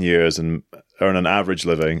 10 years and earn an average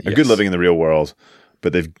living, a good living in the real world,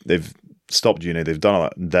 but they've stopped uni, they've done all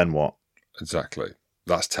that, and then what? Exactly.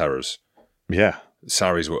 That's terrors. Yeah.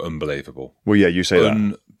 Salaries were unbelievable. Well, yeah, you say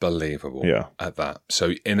that. Unbelievable Yeah. at that.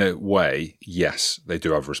 So in a way, yes, they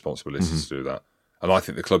do have responsibilities to do that. And I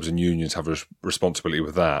think the clubs and unions have a responsibility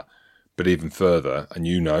with that. But even further, and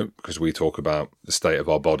you know, because we talk about the state of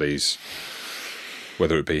our bodies,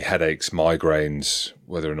 whether it be headaches, migraines,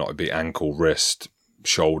 whether or not it be ankle, wrist,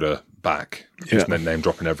 shoulder, back, just name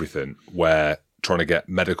dropping everything, where trying to get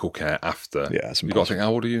medical care after. Yeah, it's you've got to think,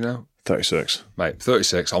 how old are you now? 36. Mate,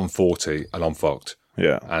 36, I'm 40 and I'm fucked.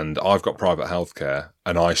 Yeah. And I've got private healthcare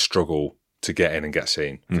and I struggle to get in and get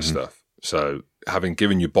seen for stuff. So having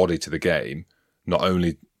given your body to the game, not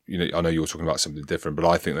only, you know, I know you're talking about something different, but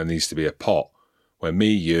I think there needs to be a pot where me,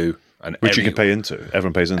 you, and which you can pay into.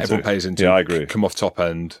 Everyone pays into. Everyone pays into. Yeah, I agree. Come off top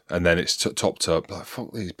end, and then it's topped up. Like,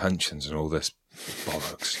 fuck these pensions and all this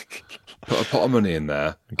bollocks. Put a pot of money in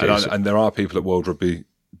there. And there are people at World Rugby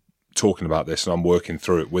talking about this, and I'm working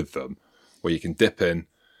through it with them, where you can dip in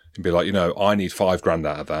and be like, you know, I need $5,000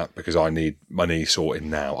 out of that because I need money sorted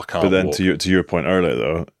now. I can't. But then walk. to your point earlier,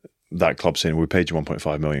 though, that club saying we paid you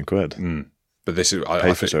 1.5 million quid. But this is I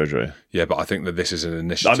for think, surgery. Yeah, but I think that this is an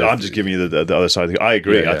initiative. I'm just giving you the other side. I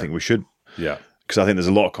agree. Yeah. I think we should. Yeah. Because I think there's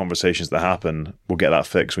a lot of conversations that happen. We'll get that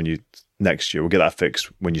fixed next year. We'll get that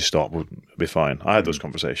fixed when you stop. We'll be fine. I had those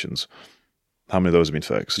conversations. How many of those have been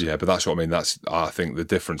fixed? Yeah, but that's what I mean. I think the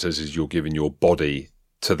difference is you're giving your body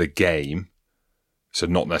to the game. So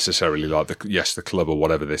not necessarily like the club or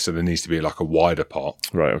whatever this. So there needs to be like a wider pot.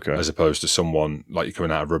 Right, okay. As opposed to someone like you're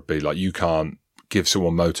coming out of rugby, like you can't give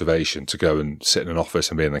someone motivation to go and sit in an office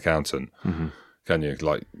and be an accountant. Can you?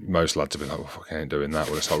 Like most lads will be like, well, fuck, I ain't doing that.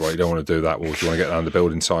 Well, it's like, right, you don't want to do that. Well, do you want to get down the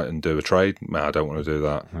building site and do a trade? No, I don't want to do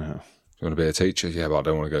that. Yeah. Do you want to be a teacher? Yeah, but I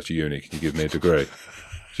don't want to go to uni. Can you give me a degree?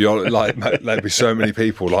 You're like, mate, there'd be so many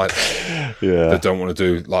people like that don't want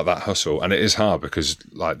to do like that hustle. And it is hard because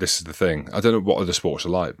like this is the thing. I don't know what other sports are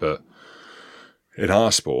like, but in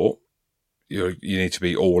our sport, you need to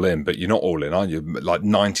be all in, but you're not all in, aren't you? Like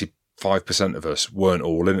 95% of us weren't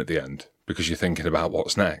all in at the end because you're thinking about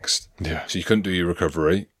what's next. Yeah. So you couldn't do your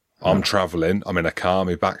recovery. I'm travelling. I'm in a car.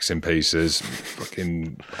 My back's in pieces.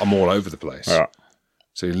 I'm all over the place. Right.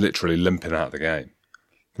 So you're literally limping out of the game.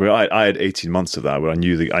 Well, I had 18 months of that where I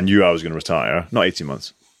knew I was going to retire. Not 18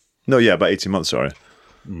 months. No, yeah, about 18 months, sorry.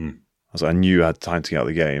 I was like, I knew I had time to get out of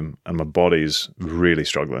the game and my body's really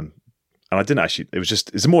struggling. And I didn't actually,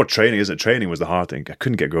 it's more training, isn't it? Training was the hard thing. I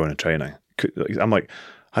couldn't get going in training. I'm like,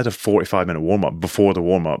 I had a 45-minute warm-up. Before the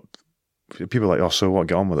warm-up, people are like, oh, so what?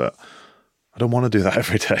 Get on with it. I don't want to do that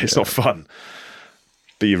every day. It's not fun.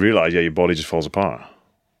 But you realise, your body just falls apart.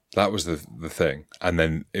 That was the thing. And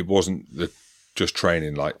then it wasn't just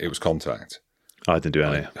training, like it was contact. I didn't do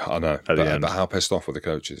any. I know. At the end. But how pissed off were the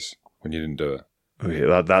coaches when you didn't do it? Oh,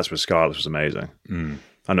 yeah, that's where Scarlett was amazing.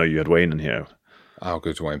 I know you had Wayne in here. How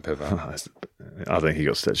good's Wayne Pivot? I think he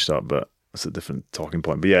got stitched up, but that's a different talking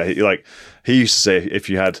point. But yeah, he used to say if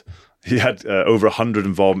he had over 100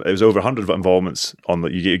 involvement, it was over 100 involvements on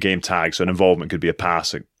you get your game tag. So an involvement could be a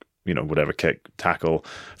pass, whatever, kick, tackle.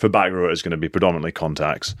 For back row, it's going to be predominantly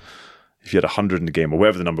contacts. If you had 100 in the game or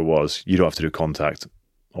whatever the number was, you don't have to do contact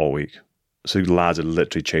all week. So lads are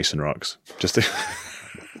literally chasing rucks. Just to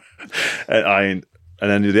and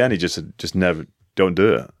then at the end, he just never don't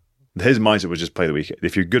do it. His mindset was just play the weekend.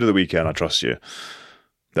 If you're good at the weekend, I trust you.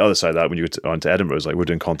 The other side of that, when you go on to Edinburgh, is like we're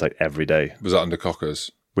doing contact every day. Was that under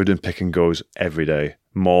Cockers? We're doing pick and goes every day,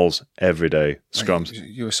 mauls every day, scrums.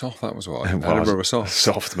 You were soft. That was what Edinburgh was soft.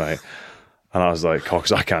 Soft, mate. And I was like,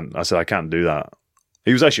 Cockers, I can't do that.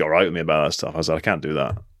 He was actually all right with me about that stuff. I was like, I can't do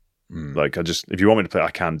that. Like, if you want me to play,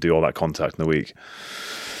 I can't do all that contact in the week.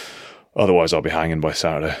 Otherwise, I'll be hanging by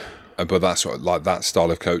Saturday. But that's like that style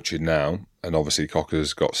of coaching now, and obviously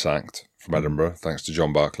Cocker's got sacked from Edinburgh thanks to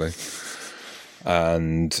John Barclay.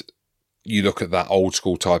 And you look at that old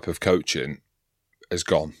school type of coaching, is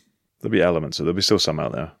gone. There'll be elements, so there'll be still some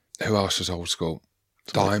out there. Who else was old school?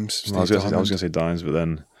 Dimes. I was going to say Dimes, but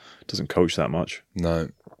then doesn't coach that much. No.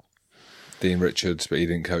 Dean Richards, but he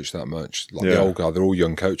didn't coach that much. Like the old guy, they're all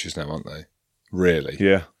young coaches now, aren't they? Really?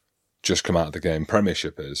 Yeah. Just come out of the game.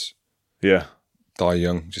 Premiership is. Yeah. Die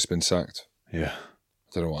Young, just been sacked. Yeah.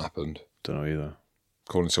 I don't know what happened. Don't know either.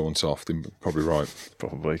 Calling someone soft, you're probably right.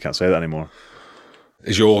 Probably. Can't say that anymore.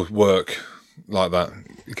 Is your work like that?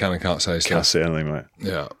 You can and can't say stuff? Can't say anything, mate.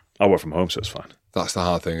 Yeah. I work from home, so it's fine. That's the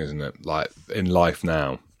hard thing, isn't it? Like in life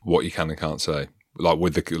now, what you can and can't say. Like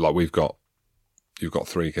you've got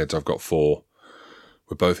 3 kids, I've got 4.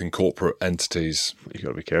 We're both in corporate entities. You got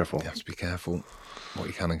to be careful. You have to be careful what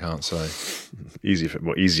you can and can't say. Easier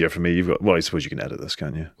for me. I suppose you can edit this,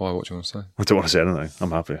 can't you? Why? What do you want to say? I don't want to say anything.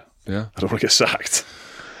 I'm happy. Yeah. I don't want to get sacked.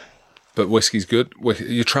 But whiskey's good.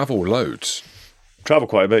 You travel loads. Travel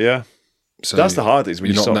quite a bit, yeah. So that's the hard thing.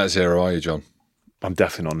 You're not net zero, are you, John? I'm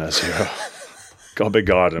definitely not net zero. Got a big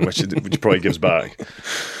garden, which probably gives back.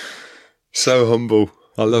 So humble.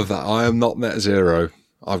 I love that. I am not net zero.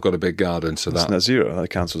 I've got a big garden, so that's net zero. That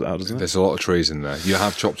cancels it out, doesn't it? There's a lot of trees in there. You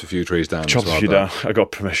have chopped a few trees down. Chopped a few down. I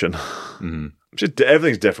got permission.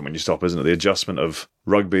 Everything's different when you stop, isn't it? The adjustment of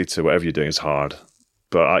rugby to whatever you're doing is hard.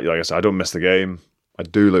 But like I said, I don't miss the game. I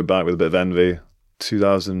do look back with a bit of envy.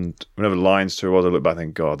 2000, whenever the Lions tour was, I look back and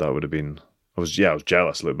think, God, that would have been. I was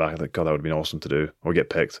jealous. I look back and think, God, that would have been awesome to do or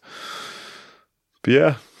get picked. But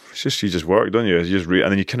yeah, it's just you just work, don't you?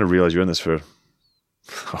 And then you kind of realize you're in this for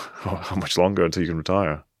how much longer until you can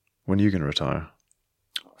retire. When are you going to retire?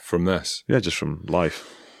 From this? Yeah, just from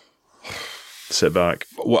life. Sit back.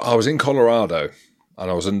 Well, I was in Colorado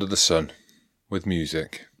and I was under the sun with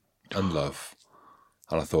music and love.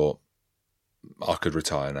 And I thought, I could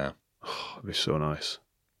retire now. It'd be so nice.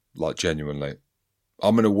 Like, genuinely.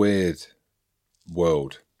 I'm in a weird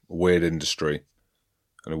world, a weird industry,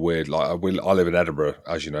 and a weird, like, I live in Edinburgh,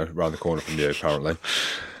 as you know, around the corner from you, apparently.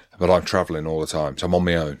 But I'm travelling all the time, so I'm on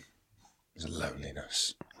my own. There's a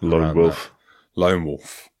loneliness. Lone wolf. Lone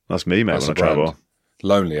wolf. That's me, mate, when I travel.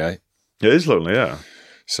 Lonely, eh? It is lonely, yeah.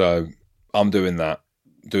 So I'm doing that,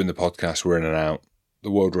 doing the podcast, we're in and out.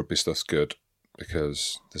 The World Rugby stuff's good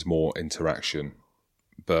because there's more interaction,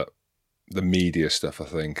 but the media stuff, I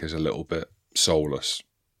think, is a little bit soulless.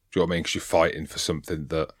 Do you know what I mean? Because you're fighting for something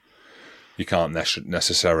that you can't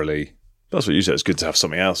necessarily... That's what you said. It's good to have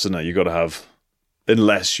something else, isn't it? You've got to have...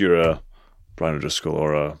 Unless you're a Brian O'Driscoll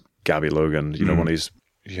or a Gabby Logan, you know, one of these...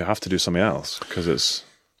 You have to do something else because it's...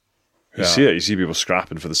 You see it. You see people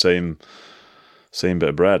scrapping for the same bit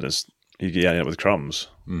of bread. You get it with crumbs.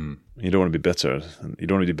 You don't want to be bitter. You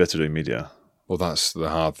don't want to be bitter doing media. Well, that's the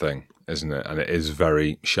hard thing, isn't it? And it is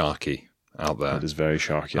very sharky out there. It is very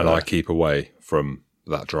sharky. And I keep away from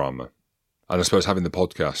that drama. And I suppose having the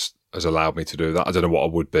podcast has allowed me to do that. I don't know what I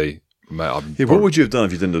would be. Mate, what would you have done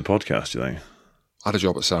if you didn't do the podcast, do you think? I had a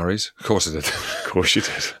job at Sarries. Of course I did. Of course you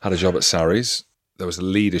did. Had a job at Sarries. There was a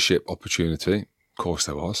leadership opportunity. Of course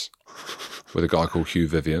there was. With a guy called Hugh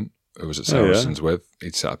Vivian, who was at Saracens with.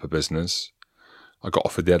 He'd set up a business. I got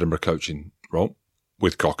offered the Edinburgh coaching role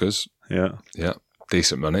with Cockers. Yeah. Yeah.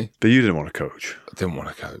 Decent money. But you didn't want to coach. I didn't want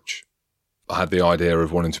to coach. I had the idea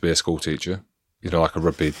of wanting to be a school teacher. You know, like a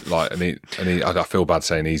rugby, like I feel bad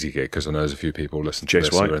saying easy gig because I know there's a few people listening to this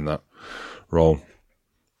who are in that role.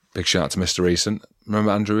 Big shout out to Mr. Eason.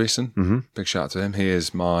 Remember Andrew Eason? Mm-hmm. Big shout out to him. He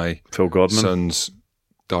is my Phil Godman. son's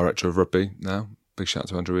director of rugby now. Big shout out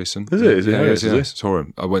to Andrew Eason. Is it? Yeah, he is. Saw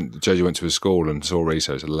him. JJ went to his school and saw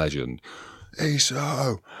Eso. He's a legend. Eso.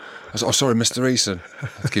 I was like, oh, sorry, Mr. Eason. I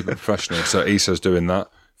have to keep it professional. So Eso's doing that.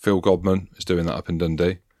 Phil Godman is doing that up in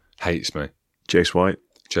Dundee. Hates me. Jace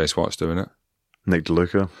White's doing it. Nick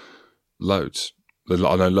DeLuca. Loads.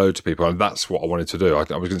 I know loads of people, and that's what I wanted to do. I was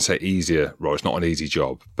going to say easier. Right, it's not an easy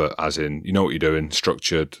job, but as in, you know what you're doing,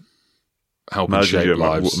 structured, helping shape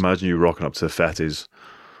lives. Imagine you rocking up to Fetty's.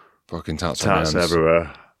 Fucking tats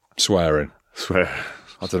everywhere. Swearing. I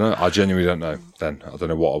don't know. I genuinely don't know then. I don't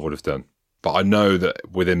know what I would have done. But I know that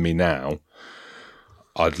within me now,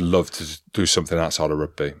 I'd love to do something outside of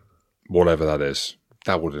rugby, whatever that is.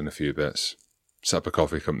 Dabbled in a few bits. Set up a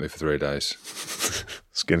coffee company for 3 days.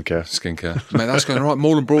 Skincare. Mate, that's going all right.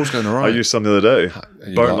 Moreland Brawl's going all right. I used some the other day.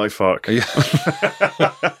 Burnt like fuck. Yeah.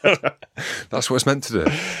 That's what it's meant to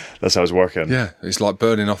do. That's how it's working. Yeah. It's like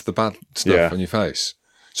burning off the bad stuff on your face.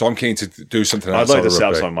 So I'm keen to do something I'd outside like to of set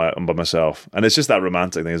up rugby. something by myself. And it's just that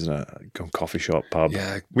romantic thing, isn't it? Go coffee shop, pub.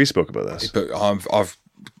 Yeah. We spoke about this. But I've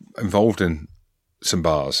involved in some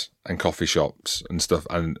bars and coffee shops and stuff,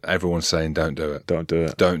 and everyone's saying don't do it. Don't do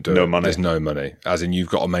it. Don't do it. No money. There's no money. As in, you've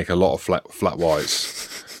got to make a lot of flat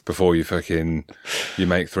whites before you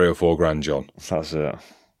make 3 or 4 grand, John. That's it.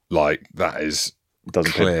 Like, that is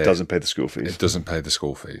Doesn't pay the school fees. It doesn't pay the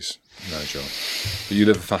school fees. No, John. But you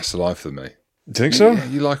live a faster life than me. Do you think so? Yeah,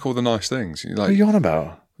 you like all the nice things. You What are like, you on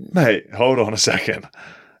about? Mate, hold on a second.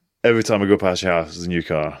 Every time I go past your house, there's a new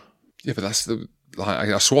car. yeah, but that's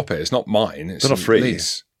I swap it. It's not mine. It's They're not a free.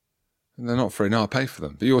 lease. They're not free. No, I pay for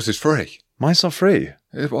them. But yours is free. Mine's not free.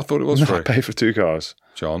 I thought it was No, free. I pay for 2 cars.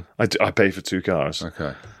 John. I pay for 2 cars.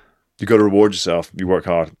 Okay. You got to reward yourself. You work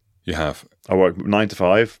hard. You have. I work 9 to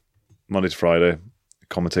 5, Monday to Friday,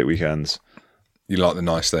 commentate weekends. You like the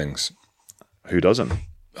nice things. Who doesn't?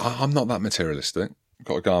 I'm not that materialistic.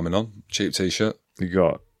 Got a Garmin on, cheap t-shirt. You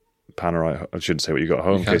got Panerai. I shouldn't say what you got at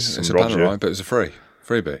home in Okay, case it's a someone robs you. Panerai, but it's a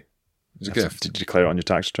freebie. It's a gift. Did you declare it on your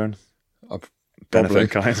tax return? Probably. Benefit in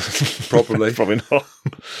kind? Probably. Probably not.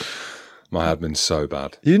 My admin's so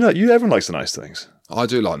bad. Everyone likes the nice things. I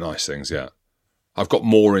do like nice things, yeah. I've got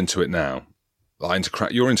more into it now. Like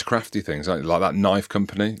you're into crafty things, aren't you? Like that knife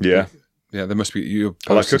company. Yeah. Yeah, there must be. You're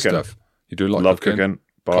I like posting cooking. stuff. You do like Love cooking. cooking,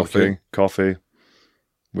 barbecuing, coffee,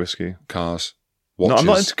 whiskey. Cars, No, watches. I'm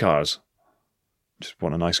not into cars. Just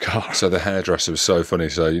want a nice car. So the hairdresser was so funny.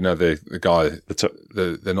 So you know the guy,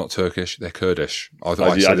 The they're not Turkish, they're Kurdish. I Oh,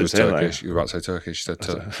 said yeah, I it was didn't say Turkish. You were about to say Turkish. You said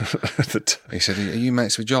Turkish. He said, "Are you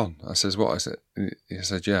mates with John?" I says, "What?" I said, "He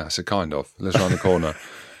said, yeah." I said, "Kind of." Lives around the corner.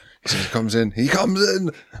 He said, He comes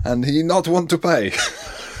in, and he not want to pay."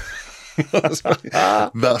 That's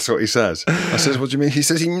what he says. I says, "What do you mean?" He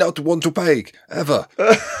says, "He not want to pay ever."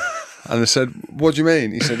 And I said, "What do you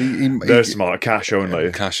mean?" He said, They're smart, cash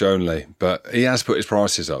only. Cash only, but he has put his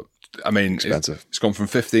prices up. I mean, Expensive. It's gone from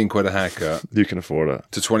 15 quid a haircut You can afford it.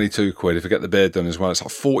 to 22 quid if you get the beard done as well. It's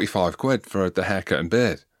like 45 quid for the haircut and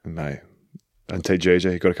beard. Mate. And take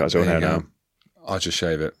JJ, he's got to cut his own There hair you go. now. I just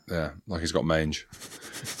shave it, yeah, like he's got mange.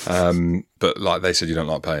 But like they said, you don't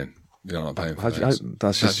like paying. You don't like paying for things.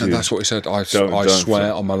 That's what he said. I Don't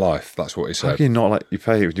swear on my life, that's what he How said. can you not like you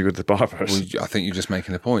pay when you go to the barbers? Well, I think you're just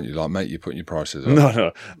making a point. You're like, mate, you're putting your prices up.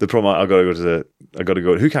 No. The problem, I got to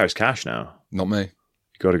go. Who carries cash now? Not me. You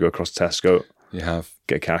got to go across Tesco, You have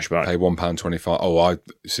get cash back. pay £1.25. Oh, I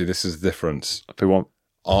see. This is the difference. Pay one.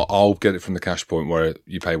 I'll get it from the cash point where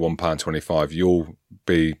you pay £1.25. You'll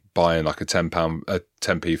be buying like a £10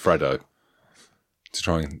 Freddo to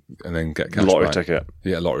try and then get cash Lottery back. ticket.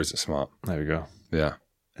 Yeah, lotteries are smart. There we go. Yeah.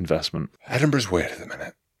 Investment. Edinburgh's weird at the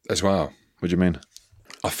minute as well. What do you mean?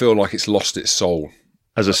 I feel like it's lost its soul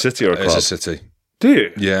As a city or a as club? a city. Do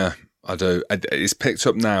you? Yeah, I do. It's picked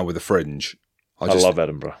up now with the Fringe. I love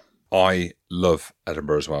Edinburgh. I love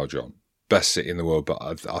Edinburgh as well, John. Best city in the world, but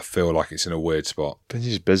I feel like it's in a weird spot.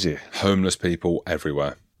 Bingy's busy. Homeless people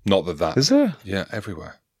everywhere. Not that. Is there? Yeah,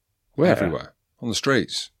 everywhere. Where? Everywhere. On the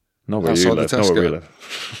streets. Not where Outside you the live. Not where we Tesco.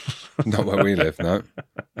 live. Not where we live, no.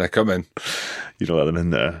 They're coming. You don't let them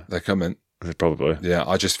in there. They're coming. Probably. Yeah,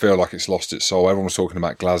 I just feel like it's lost its soul. Everyone's talking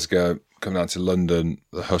about Glasgow, coming down to London,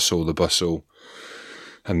 the hustle, the bustle,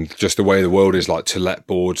 and just the way the world is, like to let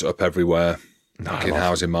boards up everywhere. Fucking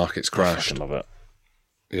housing markets I crashed. fucking love it.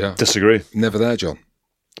 Yeah. Disagree. Never there, John.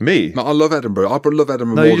 Me? I love Edinburgh. I love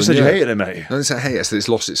Edinburgh No, more you just than said you hated it, mate. I didn't say hate it, I said it's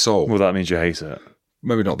lost its soul. Well, that means you hate it.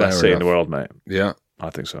 Maybe not Best there city in the enough. world, mate. Yeah. I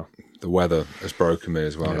think so. The weather has broken me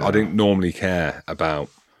as well. Yeah. I didn't normally care about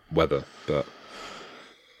weather, but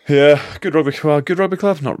Yeah, good rugby. Well, good rugby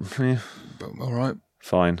club. Not all right.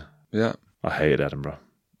 fine. Yeah. I hated Edinburgh.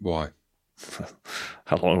 Why?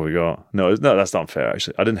 How long have we got? No, that's not fair.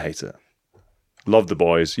 Actually, I didn't hate it. Loved the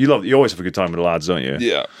boys. You always have a good time with the lads, don't you?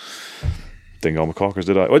 Yeah. Didn't get on with Cockers,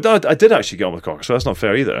 did I? Well, I did actually get on with Cockers, so that's not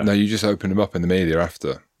fair either. No, you just opened them up in the media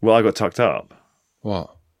after. Well, I got tucked up.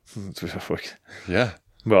 What? Yeah.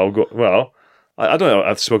 I don't know.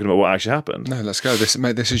 I've spoken about what actually happened. No, let's go. This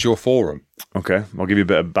is your forum. Okay, I'll give you a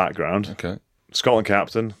bit of background. Okay. Scotland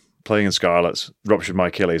captain, playing in Scarlets, ruptured my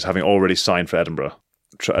Achilles, having already signed for Edinburgh.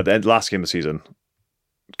 At the last game of the season,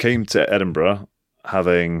 came to Edinburgh,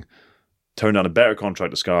 having turned down a better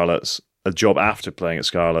contract at Scarlets, a job after playing at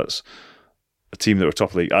Scarlets, a team that were top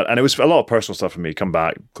of the league. And it was a lot of personal stuff for me. Come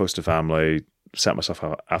back, close to family, set myself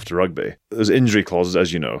out after rugby. There's injury clauses,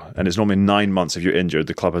 as you know, and it's normally 9 months if you're injured,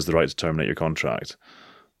 the club has the right to terminate your contract.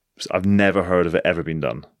 I've never heard of it ever being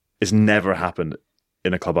done. It's never happened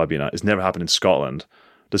in a club I've been at. It's never happened in Scotland,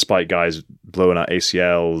 despite guys blowing out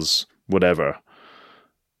ACLs, whatever.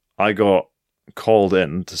 I got called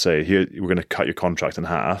in to say, here, we're going to cut your contract in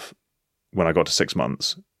half. When I got to 6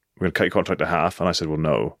 months, we're going to cut your contract in half. And I said, well,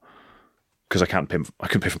 no, because I couldn't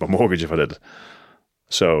pay for my mortgage if I did.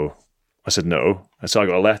 So I said no. And so I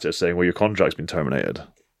got a letter saying, well, your contract's been terminated.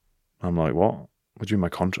 I'm like, what? What do you mean my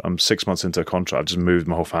contract? I'm 6 months into a contract. I've just moved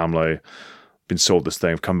my whole family, been sold this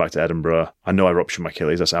thing, I've come back to Edinburgh. I know I ruptured my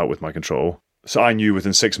Achilles. That's out with my control. So I knew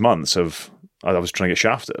within 6 months I was trying to get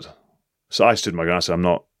shafted. So I stood my ground and said, I'm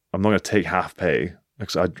not going to take half pay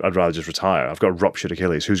because I'd rather just retire. I've got a ruptured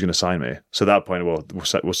Achilles. Who's going to sign me? So at that point, well,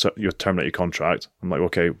 you'll terminate your contract. I'm like,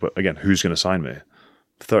 okay, but again, who's going to sign me?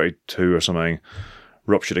 32 or something,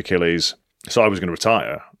 ruptured Achilles. So I was going to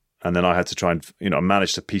retire. And then I had to try and,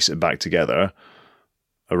 manage to piece it back together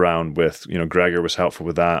around with, Gregor was helpful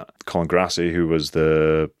with that. Colin Grassi, who was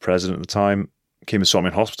the president at the time, came and saw me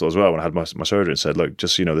in hospital as well when I had my surgery and said, look,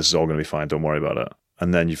 just so you know, this is all going to be fine. Don't worry about it.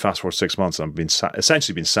 And then you fast forward 6 months and I've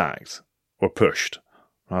essentially been sacked or pushed.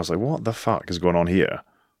 And I was like, what the fuck is going on here?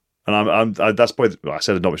 And that's probably, I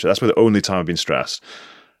said it not, that's probably the only time I've been stressed.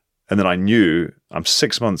 And then I knew I'm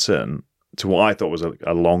 6 months in to what I thought was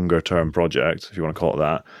a longer term project, if you want to call it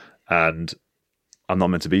that. And I'm not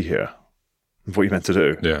meant to be here. What are you meant to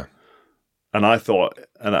do? Yeah. And I thought,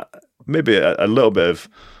 maybe a little bit of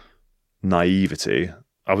naivety,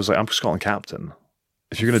 I was like, I'm Scotland captain.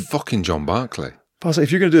 If you're going to fucking John Barclay. I was like,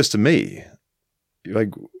 if you're going to do this to me,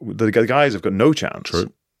 like the guys have got no chance.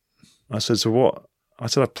 True. I said, so what? I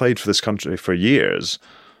said, I've played for this country for years,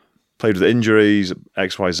 played with injuries,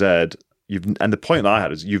 X, Y, Z. And the point I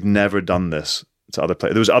had is you've never done this to other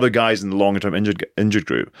players. There was other guys in the longer-term injured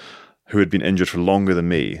group who had been injured for longer than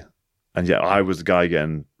me, and yet I was the guy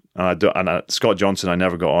again. And Scott Johnson, I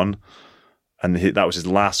never got on, and that was his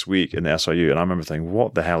last week in the SRU. And I remember thinking,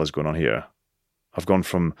 what the hell is going on here? I've gone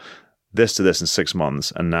from this to this in 6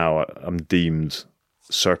 months, and now I'm deemed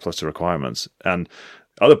surplus to requirements. And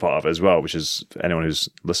the other part of it as well, which is for anyone who's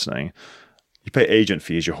listening, you pay agent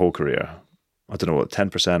fees your whole career. I don't know what,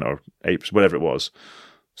 10% or 8%, whatever it was.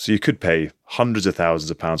 So you could pay hundreds of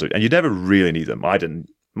thousands of pounds, and you never really need them. I didn't.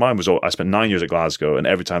 Mine was I spent 9 years at Glasgow, and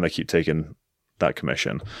every time they keep taking that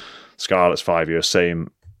commission. Scarlett's 5 years,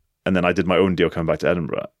 same. And then I did my own deal coming back to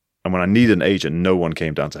Edinburgh. And when I needed an agent, no one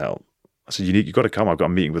came down to help. I said, you've got to come. I've got a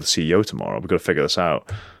meeting with the CEO tomorrow. We've got to figure this out.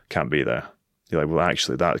 Can't be there. You're like, well,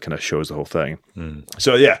 actually, that kind of shows the whole thing.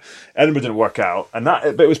 So yeah, Edinburgh didn't work out.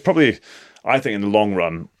 But it was probably, I think in the long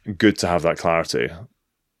run, good to have that clarity.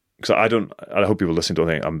 Because I hope people listening don't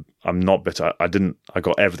think I'm not bitter. I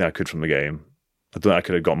got everything I could from the game. I don't think I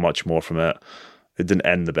could have got much more from it. It didn't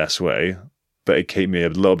end the best way, but it gave me a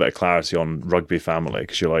little bit of clarity on rugby family.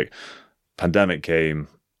 Because you're like, pandemic came,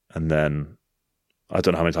 and then I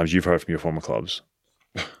don't know how many times you've heard from your former clubs.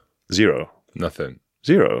 Zero. Nothing.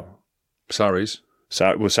 Zero. Saris.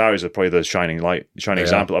 Saris are probably the shining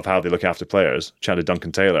example of how they look after players. Chatted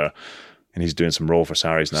Duncan Taylor, and he's doing some role for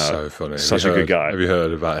Saris now. So funny. Such a good guy. Have you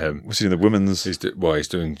heard about him? What's he doing? The women's? He's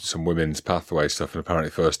doing some women's pathway stuff, and apparently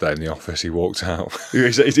first day in the office he walked out.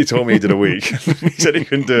 He told me he did a week. He said he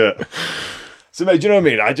couldn't do it. So, mate, do you know what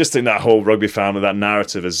I mean? I just think that whole rugby family, that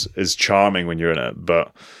narrative is charming when you're in it,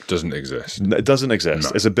 but doesn't exist. It doesn't exist.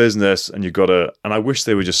 No. It's a business, and you've got to. And I wish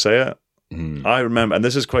they would just say it. I remember, and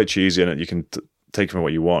this is quite cheesy, and you can take from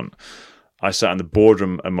what you want. I sat in the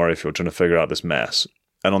boardroom at Murrayfield trying to figure out this mess,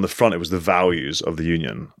 and on the front it was the values of the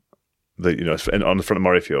union, on the front of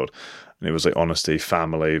Murrayfield, and it was like honesty,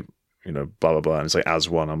 family, blah blah blah, and it's like as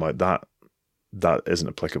one. I'm like that isn't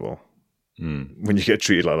applicable when you get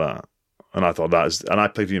treated like that. And I thought and I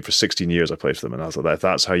played for them for 16 years. I played for them, and I thought that if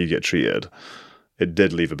that's how you get treated, it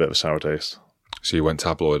did leave a bit of a sour taste. So you went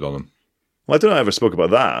tabloid on them? Well, I don't know if I ever spoke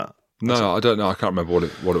about that. No, I don't know. I can't remember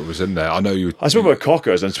what it was in there. I know you. I spoke about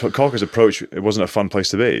Cockers, and Cockers' approach, it wasn't a fun place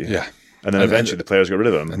to be. Yeah. And then eventually the players got rid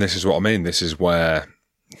of him. And this is what I mean. This is where,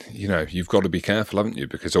 you've got to be careful, haven't you?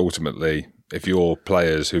 Because ultimately, if you're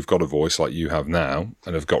players who've got a voice like you have now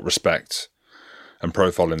and have got respect and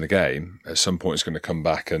profile in the game, at some point it's going to come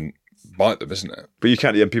back and bite them, isn't it? But you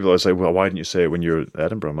can't. And people always say, "Well, why didn't you say it when you were at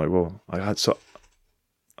Edinburgh?" I'm like, "Well, I still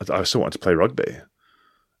wanted to play rugby."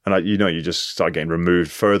 And you just start getting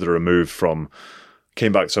further removed from.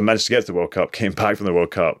 Came back, so I managed to get to the World Cup. Came back from the World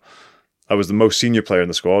Cup. I was the most senior player in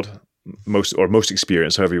the squad, most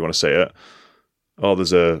experienced, however you want to say it. Oh,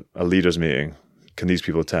 there's a leaders meeting. Can these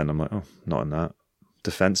people attend? I'm like, oh, not in that.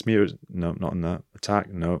 Defense meeting? No, not in that. Attack?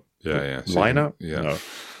 No. Yeah. So lineup? Yeah. No.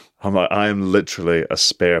 I'm like, I am literally a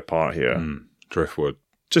spare part here. Driftwood.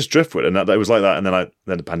 Just driftwood, and that was like that. And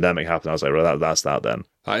then the pandemic happened. I was like, well, that's that then.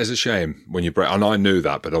 That is a shame when you break. And I knew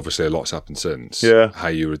that, but obviously a lot's happened since. Yeah. How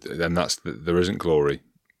you then there isn't glory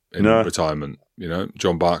in retirement.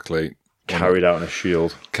 John Barclay Carried out on a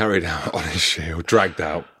shield. Carried out on his shield, dragged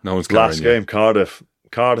out. No one's carrying Last game, Cardiff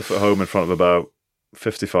at home in front of about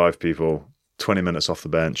 55 people, 20 minutes off the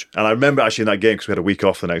bench. And I remember actually in that game, because we had a week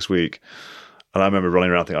off the next week, and I remember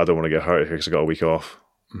running around thinking, I don't want to get hurt here because I got a week off.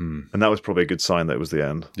 And that was probably a good sign that it was the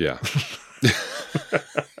end. Yeah.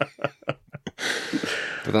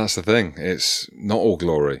 But that's the thing. It's not all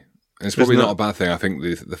glory. And it's probably not a bad thing. I think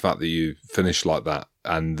the fact that you finished like that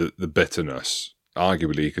and the bitterness,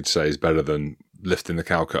 arguably you could say, is better than lifting the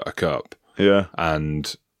Calcutta Cup. Yeah.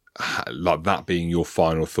 And like that being your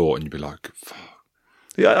final thought, and you'd be like, fuck.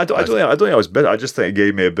 Yeah, I don't think I was bitter. I just think it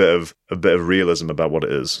gave me a bit of realism about what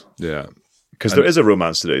it is. Yeah. Because there is a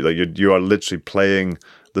romance to it. Like you are literally playing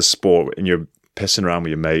the sport and you're pissing around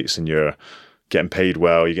with your mates and you're getting paid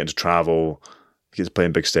well, you're getting to travel, you get to play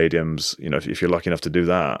in big stadiums, you know, if you're lucky enough to do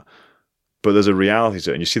that. But there's a reality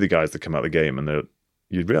to it, and you see the guys that come out of the game and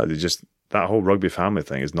you realise just that whole rugby family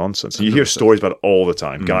thing is nonsense. And you hear stories about it all the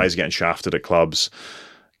time. Guys getting shafted at clubs,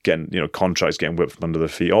 getting, you know, contracts getting whipped from under their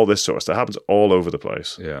feet, all this sort of stuff happens all over the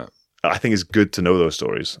place. Yeah. I think it's good to know those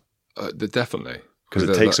stories. Definitely. Because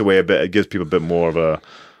it takes away a bit, it gives people a bit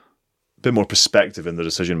more perspective in the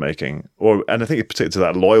decision making. And I think it particularly to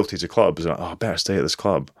that loyalty to clubs. Like, I better stay at this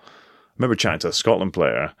club. I remember chatting to a Scotland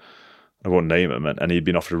player, I won't name him, and he'd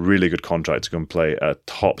been offered a really good contract to go and play a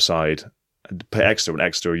top side, play Exeter when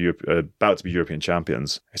Exeter were about to be European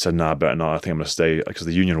champions. He said, "Nah, better not. I think I'm going to stay because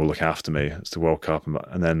the union will look after me. It's the World Cup,"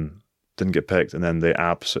 and then didn't get picked. And then they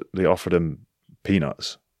offered him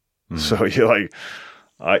peanuts. So you're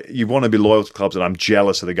like, you want to be loyal to clubs, and I'm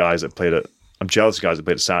jealous of the guys that played it. I'm jealous of guys that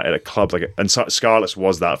played at a club and Scarlets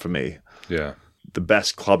was that for me. Yeah, the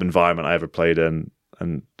best club environment I ever played in,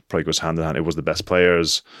 and probably goes hand in hand. It was the best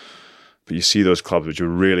players. But you see those clubs which have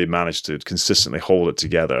really managed to consistently hold it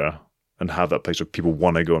together and have that place where people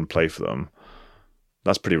want to go and play for them.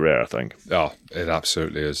 That's pretty rare, I think. Oh, it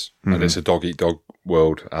absolutely is. And it's a dog-eat-dog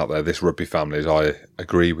world out there. This rugby family is, I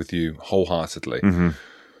agree with you wholeheartedly.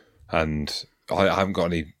 And I haven't got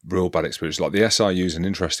any real bad experience. Like the SIU is an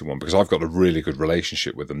interesting one because I've got a really good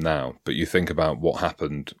relationship with them now. But you think about what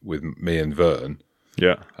happened with me and Vern.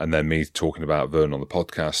 Yeah. And then me talking about Vern on the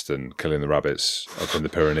podcast and killing the rabbits up in the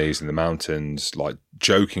Pyrenees and the mountains, like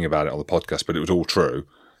joking about it on the podcast, but it was all true.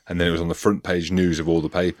 And then it was on the front page news of all the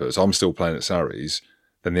papers. I'm still playing at Sarries.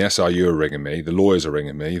 Then the SIU are ringing me. The lawyers are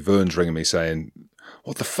ringing me. Vern's ringing me saying,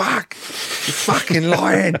 "What the fuck? You're fucking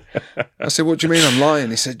lying." I said, "What do you mean I'm lying?"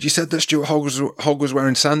 He said, "You said that Stuart Hogg was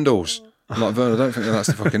wearing sandals." I'm like, "Vern, I don't think that's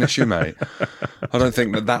the fucking issue, mate. I don't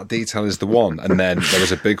think that detail is the one." And then there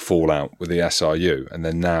was a big fallout with the SRU, and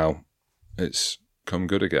then now it's come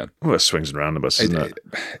good again. Well, it swings and roundabouts, doesn't it?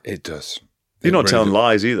 It does. You're not telling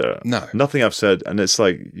lies either. No. Nothing I've said, and it's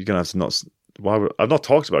like, you're going to have to not... I've not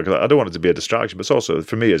talked about it because I don't want it to be a distraction, but it's also,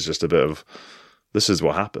 for me, it's just a bit of, this is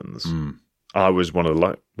what happens. I was one of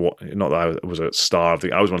the, not that I was a star,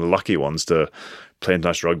 I was one of the lucky ones to play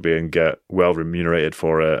international rugby and get well remunerated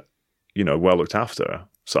for it, you know, well looked after.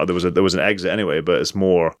 So there was an exit anyway, but it's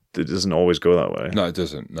more, it doesn't always go that way. No, it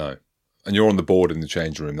doesn't, no. And you're on the board in the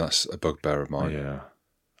changing room, that's a bugbear of mine. Yeah.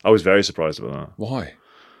 I was very surprised about that. Why?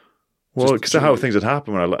 Well, because of how things had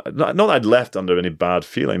happened when not that I'd left under any bad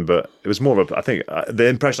feeling, but it was more of I think the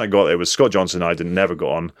impression I got there was Scott Johnson and I never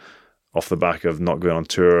got on off the back of not going on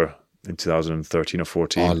tour in 2013 or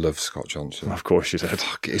 14. I love Scott Johnson. Of course you did.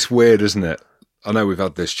 Fuck, it's weird, isn't it? I know we've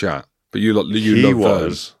had this chat, but he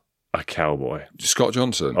was a cowboy. Scott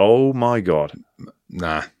Johnson? Oh my God.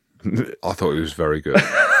 Nah. I thought he was very good.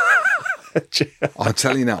 I'm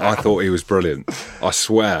telling you now, I thought he was brilliant. I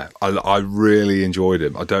swear. I really enjoyed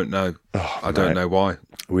him. I don't know. I don't know why.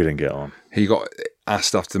 We didn't get on. He got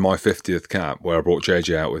asked after my 50th cap, where I brought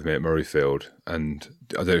JJ out with me at Murrayfield, and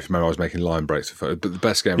I don't know if you remember, I was making line breaks, but the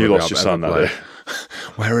best game you I've lost your ever son played. that day.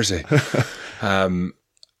 Where is he?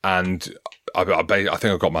 And I think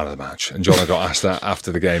I got man of the match. And Jono got asked that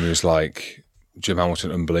after the game. He was like, "Jim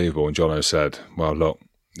Hamilton, unbelievable." And Jono said, "Well, look,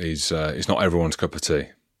 he's not everyone's cup of tea,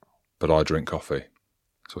 but I drink coffee."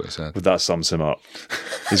 That's what he said. But that sums him up.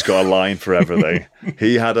 He's got a line for everything.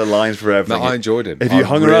 He had a line for everything. No, I enjoyed him. If you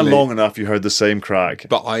hung around long enough, you heard the same crack.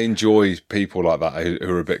 But I enjoy people like that who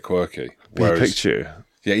are a bit quirky. He picked you.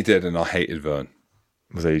 Yeah, he did, and I hated Vern.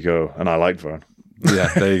 Well, there you go. And I liked Vern.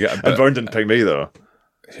 Yeah, there you go. And Vern didn't pick me, though.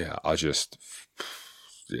 Yeah,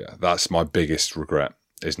 that's my biggest regret,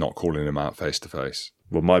 is not calling him out face to face.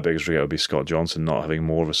 Well, my biggest regret would be Scott Johnson not having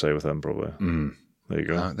more of a say with him, probably. There you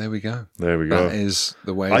go. There we go. There we go. That is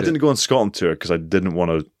the way. I didn't go on Scotland tour because I didn't want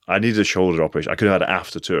to. I needed a shoulder operation. I could have had it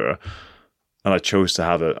after tour, and I chose to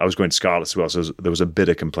have it. I was going to Scarlets as well, so there was a bit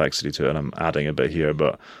of complexity to it, and I'm adding a bit here,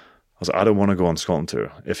 but was like, I don't want to go on Scotland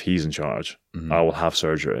tour if he's in charge. I will have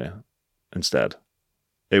surgery instead.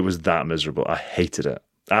 It was that miserable. I hated it.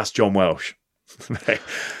 Ask John Welsh.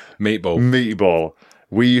 Meatball.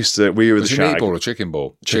 We were the shag. Meatball or chicken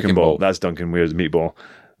ball? Chicken ball. That's Duncan. We were the meatball.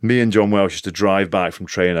 Me and John Welsh used to drive back from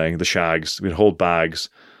training, the shags. We'd hold bags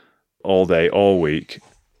all day, all week,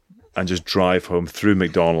 and just drive home through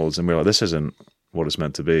McDonald's. And we were like, this isn't what it's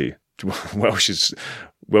meant to be.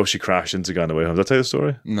 Welshie crashed into a guy on the way home. Did I tell you the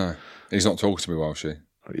story? No. He's not talking to me, Welshie.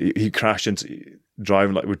 He crashed into,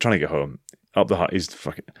 driving, like, we're trying to get home. Up the high, he's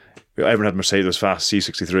fucking, everyone had Mercedes fast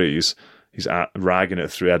C63s. He's ragging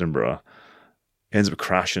it through Edinburgh. He ends up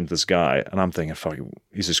crashing into this guy. And I'm thinking, fuck,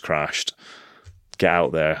 he's just crashed. Get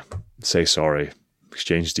out there, say sorry,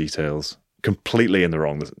 exchange details. Completely in the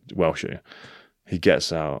wrong, Welshie. He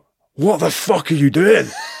gets out. What the fuck are you doing?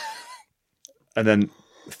 And then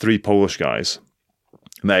 3 Polish guys.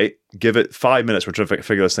 Mate, give it 5 minutes. We're trying to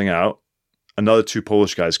figure this thing out. Another 2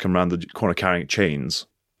 Polish guys come around the corner carrying chains.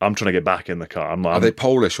 I'm trying to get back in the car. Are they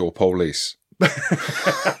Polish or police?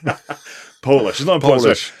 Polish. It's not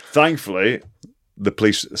Polish. Thankfully, the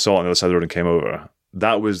police saw it on the other side of the road and came over.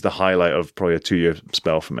 That was the highlight of probably a 2-year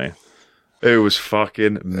spell for me. It was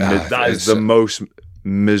fucking... that is the most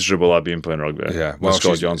miserable I've been playing rugby. Yeah. Well,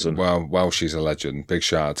 Scott Johnson. Well, she's a legend. Big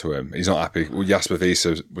shout out to him. He's not happy. Well, Jasper Wiese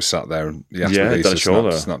was sat there and done a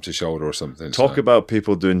shoulder. snapped his shoulder or something. Talk about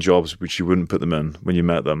people doing jobs which you wouldn't put them in when you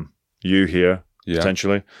met them. You here,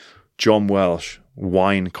 potentially. John Welsh,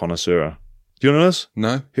 wine connoisseur. Do you know this?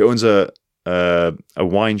 No. He owns a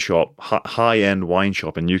wine shop, high-end wine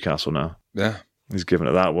shop in Newcastle now. Yeah. He's giving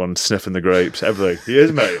it that one, sniffing the grapes, everything. He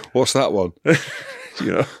is, mate. What's that one?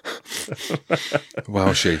 You know.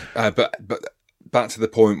 Welshie. But back to the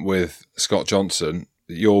point with Scott Johnson,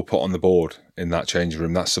 you're put on the board in that changing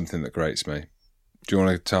room. That's something that grates me. Do you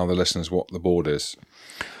want to tell the listeners what the board is?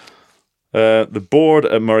 The board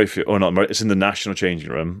at Murrayfield, not Murray, it's in the national changing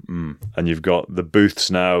room, and you've got the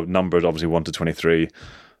booths now numbered obviously 1 to 23,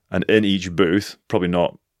 and in each booth, probably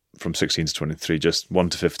not from 16 to 23, just 1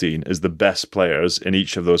 to 15, is the best players in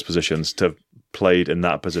each of those positions to have played in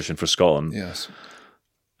that position for Scotland. Yes.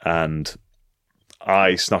 And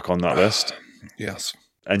I snuck on that list. Yes.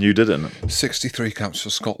 And you didn't. 63 caps for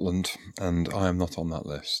Scotland, and I am not on that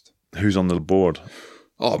list. Who's on the board?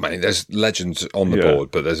 Oh, mate, there's legends on the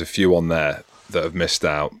board, but there's a few on there that have missed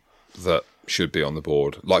out that should be on the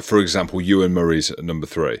board. Like, for example, Ewan Murray's at number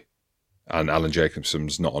 3, and Alan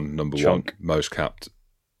Jacobson's not on number 1, most capped,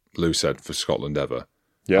 Lou said, for Scotland ever.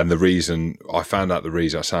 Yeah. And the reason, I found out the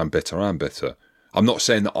reason, I sound bitter, I'm bitter. I'm not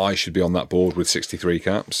saying that I should be on that board with 63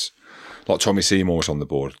 caps. Like Tommy Seymour's on the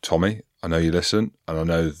board. Tommy, I know you listen, and I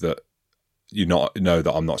know that you know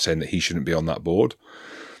that I'm not saying that he shouldn't be on that board.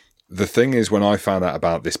 The thing is, when I found out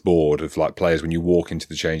about this board of like players, when you walk into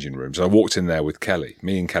the changing rooms, I walked in there with Kelly.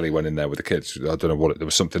 Me and Kelly went in there with the kids. I don't know what there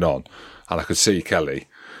was something on, and I could see Kelly.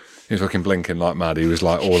 He was fucking blinking like mad. He was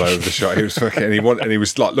like all over the shot. He was fucking, and he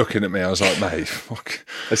was like looking at me. I was like, mate, fuck.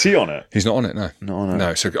 Is he on it? He's not on it, no. Not on it.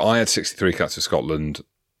 No. So I had 63 caps for Scotland.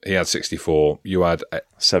 He had 64. You had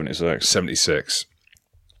 76.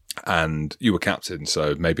 And you were captain,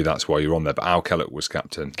 so maybe that's why you're on there. But Al Kellett was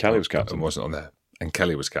captain. Kelly was captain. And wasn't on there. And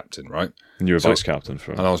Kelly was captain, right? And you were vice captain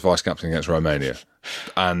for. And I was vice captain against Romania.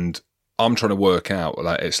 And I'm trying to work out,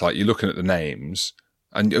 like, it's like you're looking at the names,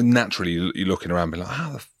 and naturally you're looking around and being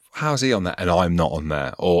like, how's he on there? And I'm not on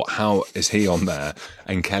there. Or how is he on there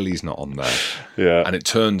and Kelly's not on there? Yeah. And it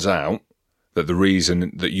turns out that the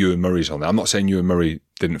reason that Ewan Murray's on there, I'm not saying Ewan Murray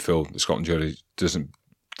didn't feel the Scotland jersey doesn't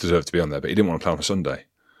deserve to be on there, but he didn't want to play on a Sunday.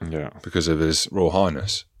 Yeah. Because of his Royal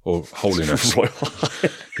Highness or Holiness.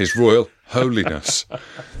 His Royal Holiness.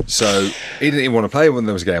 So he didn't even want to play when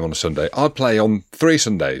there was a game on a Sunday. I'd play on 3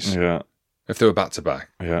 Sundays. Yeah. If they were back to back.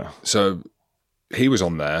 Yeah. So he was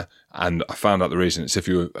on there, and I found out the reason. It's if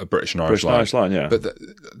you were a British and Irish line. Yeah. But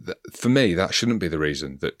for me, that shouldn't be the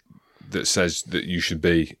reason that says that you should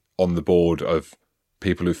be on the board of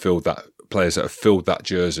people who filled that, players that have filled that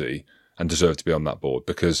jersey and deserve to be on that board,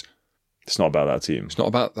 because it's not about that team. It's not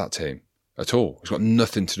about that team at all. It's got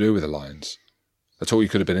nothing to do with the Lions. At all. You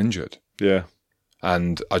could have been injured. Yeah.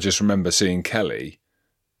 And I just remember seeing Kelly's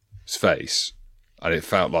face, and it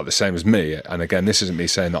felt like the same as me. And again, this isn't me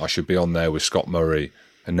saying that I should be on there with Scott Murray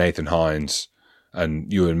and Nathan Hines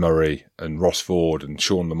and Ewan Murray and Ross Ford and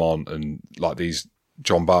Sean Lamont and like these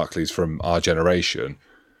John Barclays from our generation.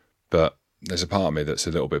 But there's a part of me that's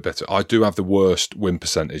a little bit bitter. I do have the worst win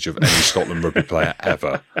percentage of any Scotland rugby player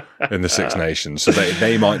ever in the Six Nations. So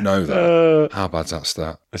they might know that. How bad's that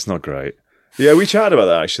stat? It's not great. Yeah, we chatted about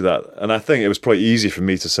that actually. And I think it was probably easy for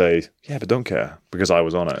me to say, yeah, but don't care, because I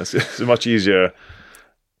was on it. It's much easier.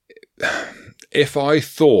 if I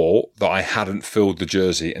thought that I hadn't filled the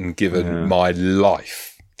jersey and given my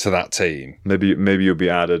life to that team, maybe you'll be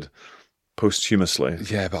added posthumously.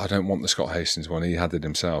 Yeah, but I don't want the Scott Hastings one. He had it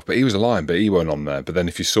himself, but he was a Lion, but he weren't on there. But then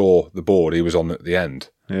if you saw the board, he was on at the end.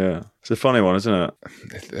 Yeah, it's a funny one, isn't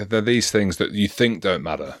it? They're these things that you think don't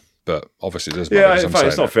matter, but obviously it does matter. Yeah, in fact,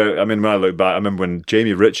 it's not fair. I mean, when I look back, I remember when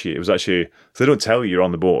Jamie Ritchie, it was actually, they don't tell you you're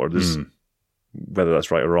on the board. Whether that's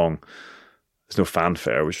right or wrong, there's no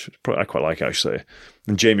fanfare, which I quite like, actually.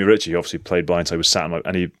 And Jamie Ritchie obviously played blindside, was sat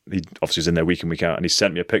and he obviously was in there week in, week out, and he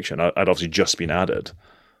sent me a picture, and I'd obviously just been added.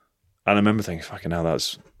 And I remember thinking, fucking hell, I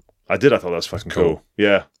thought that was fucking cool.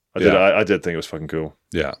 Yeah, I did. I did think it was fucking cool.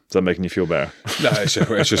 Yeah. Is that making you feel better? No,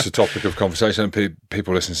 it's just a topic of conversation. And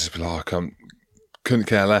people listening to this be like, I couldn't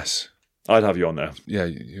care less. I'd have you on there. Yeah,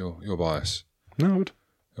 you're biased. No, I would.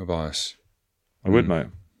 You're biased. I would, mate.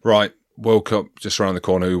 Right, World Cup just around the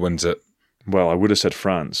corner. Who wins it? Well, I would have said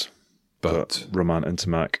France, but Romain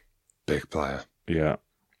Ntamack. Big player. Yeah.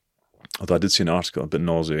 Although I did see an article, a bit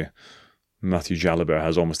nosy. Matthew Jalibert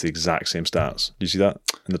has almost the exact same stats. Do you see that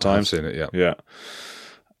in the Times? I've seen it, yeah. Yeah.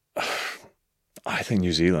 I think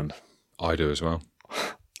New Zealand. I do as well.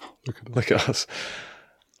 Look at us.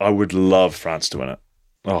 I would love France to win it.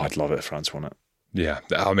 Oh, I'd love it if France won it. Yeah.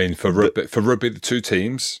 I mean, for rugby, the two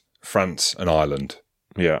teams, France and Ireland.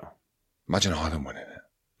 Yeah. Imagine Ireland winning it.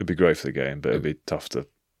 It'd be great for the game, but it'd be tough to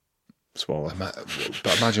swallow.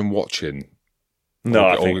 But imagine watching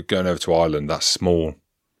or going over to Ireland, that small,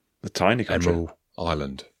 the tiny country. Emerald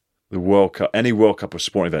Island. The World Cup, any World Cup or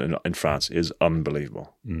sporting event in France is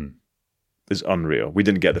unbelievable. It's unreal. We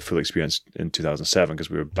didn't get the full experience in 2007 because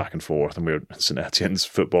we were back and forth and we were at St Etienne's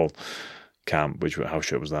football camp, how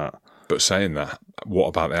shit was that? But saying that, what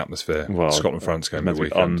about the atmosphere? Well, Scotland-France game meant to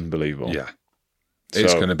be unbelievable. Yeah.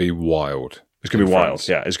 It's going to be wild. It's going to be wild.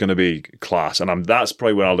 Yeah, it's going to be class. And that's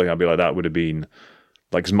probably when I'll be like, that would have been,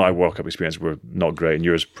 like, because my World Cup experience were not great and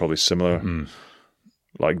yours probably similar.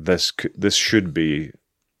 Like, this should be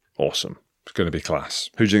awesome. It's going to be class.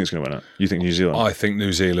 Who do you think is going to win it? You think New Zealand? I think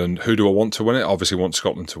New Zealand. Who do I want to win it? Obviously want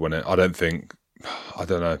Scotland to win it. I don't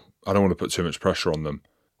know. I don't want to put too much pressure on them.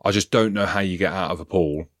 I just don't know how you get out of a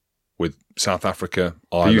pool with South Africa,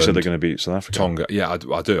 Ireland. But you said they're going to beat South Africa. Tonga. Yeah, I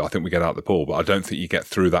do. I think we get out of the pool, but I don't think you get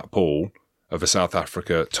through that pool of a South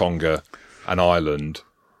Africa, Tonga and Ireland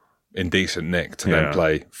in decent nick to then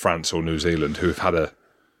play France or New Zealand, who have had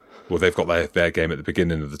they've got their game at the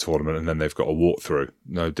beginning of the tournament and then they've got a walk through,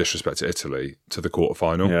 no disrespect to Italy, to the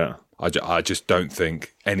quarterfinal. Yeah. I just don't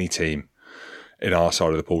think any team in our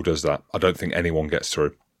side of the pool does that. I don't think anyone gets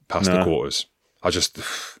through past the quarters.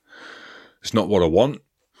 It's not what I want,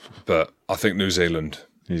 but I think New Zealand.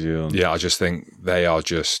 Yeah, I just think they are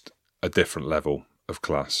just a different level of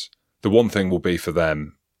class. The one thing will be for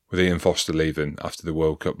them, with Ian Foster leaving after the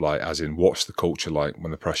World Cup, like, as in, what's the culture like when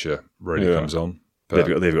the pressure really comes on? But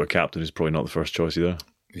they've got a captain who's probably not the first choice either.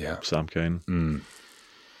 Yeah. Sam Cane.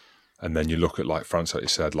 And then you look at, like, France, like you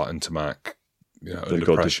said, like Ntamack,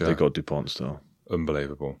 under pressure. They've got Dupont still.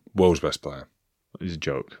 Unbelievable. World's best player. He's a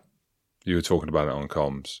joke. You were talking about it on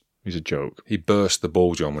comms. He's a joke. He burst the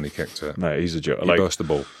ball, John, when he kicked it. Mate, he's a joke. He burst the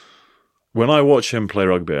ball. When I watch him play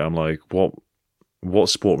rugby, I'm like, what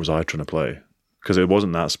sport was I trying to play? Because it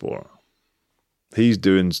wasn't that sport. He's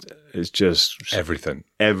doing, it's just...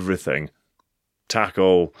 Everything.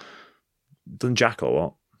 Tackle. Doesn't jackal a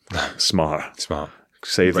lot. Smart.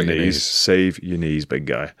 Save the knees. Save your knees, big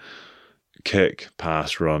guy. Kick,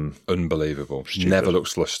 pass, run. Unbelievable. Stupid. Never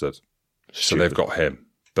looks flustered. So they've got him.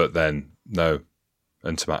 But then, no.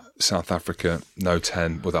 And to South Africa, no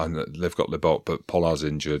 10. Well, they've got Lebot, but Pollard's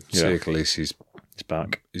injured. Yeah. He's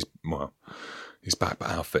back. He's back, but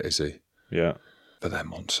how fit is he? Yeah. But they're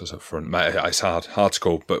monsters up front. Mate, it's hard to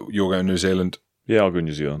call, but you're going New Zealand? Yeah, I'll go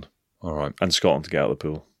New Zealand. All right. And Scotland to get out of the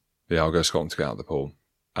pool. Yeah, I'll go Scotland to get out of the pool.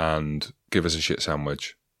 And give us a shit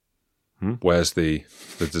sandwich. Where's the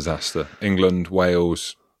disaster? England,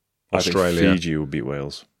 Wales, Australia? I think Fiji will beat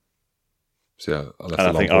Wales. So yeah,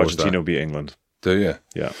 I think Argentina will beat England. Do you?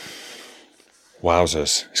 Yeah.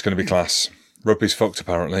 Wowzers. It's going to be class. Rugby's fucked,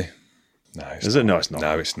 apparently. No, Is it? No, it's not.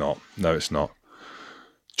 No, it's not.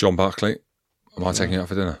 John Barclay, am I taking you out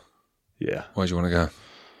for dinner? Yeah. Where do you want to go?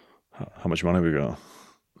 How much money have we got?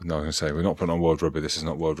 No, I'm going to say, we're not putting on World Rugby. This is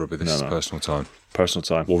not World Rugby. This is personal time. Personal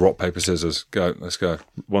time. We'll rock, paper, scissors. Go. Let's go.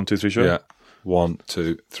 1, 2, 3, show? Yeah. 1,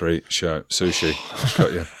 2, 3, show. Sushi. I'll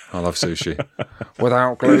cut you. I love sushi.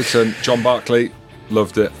 Without gluten. John Barclay,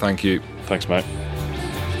 loved it. Thank you. Thanks, mate.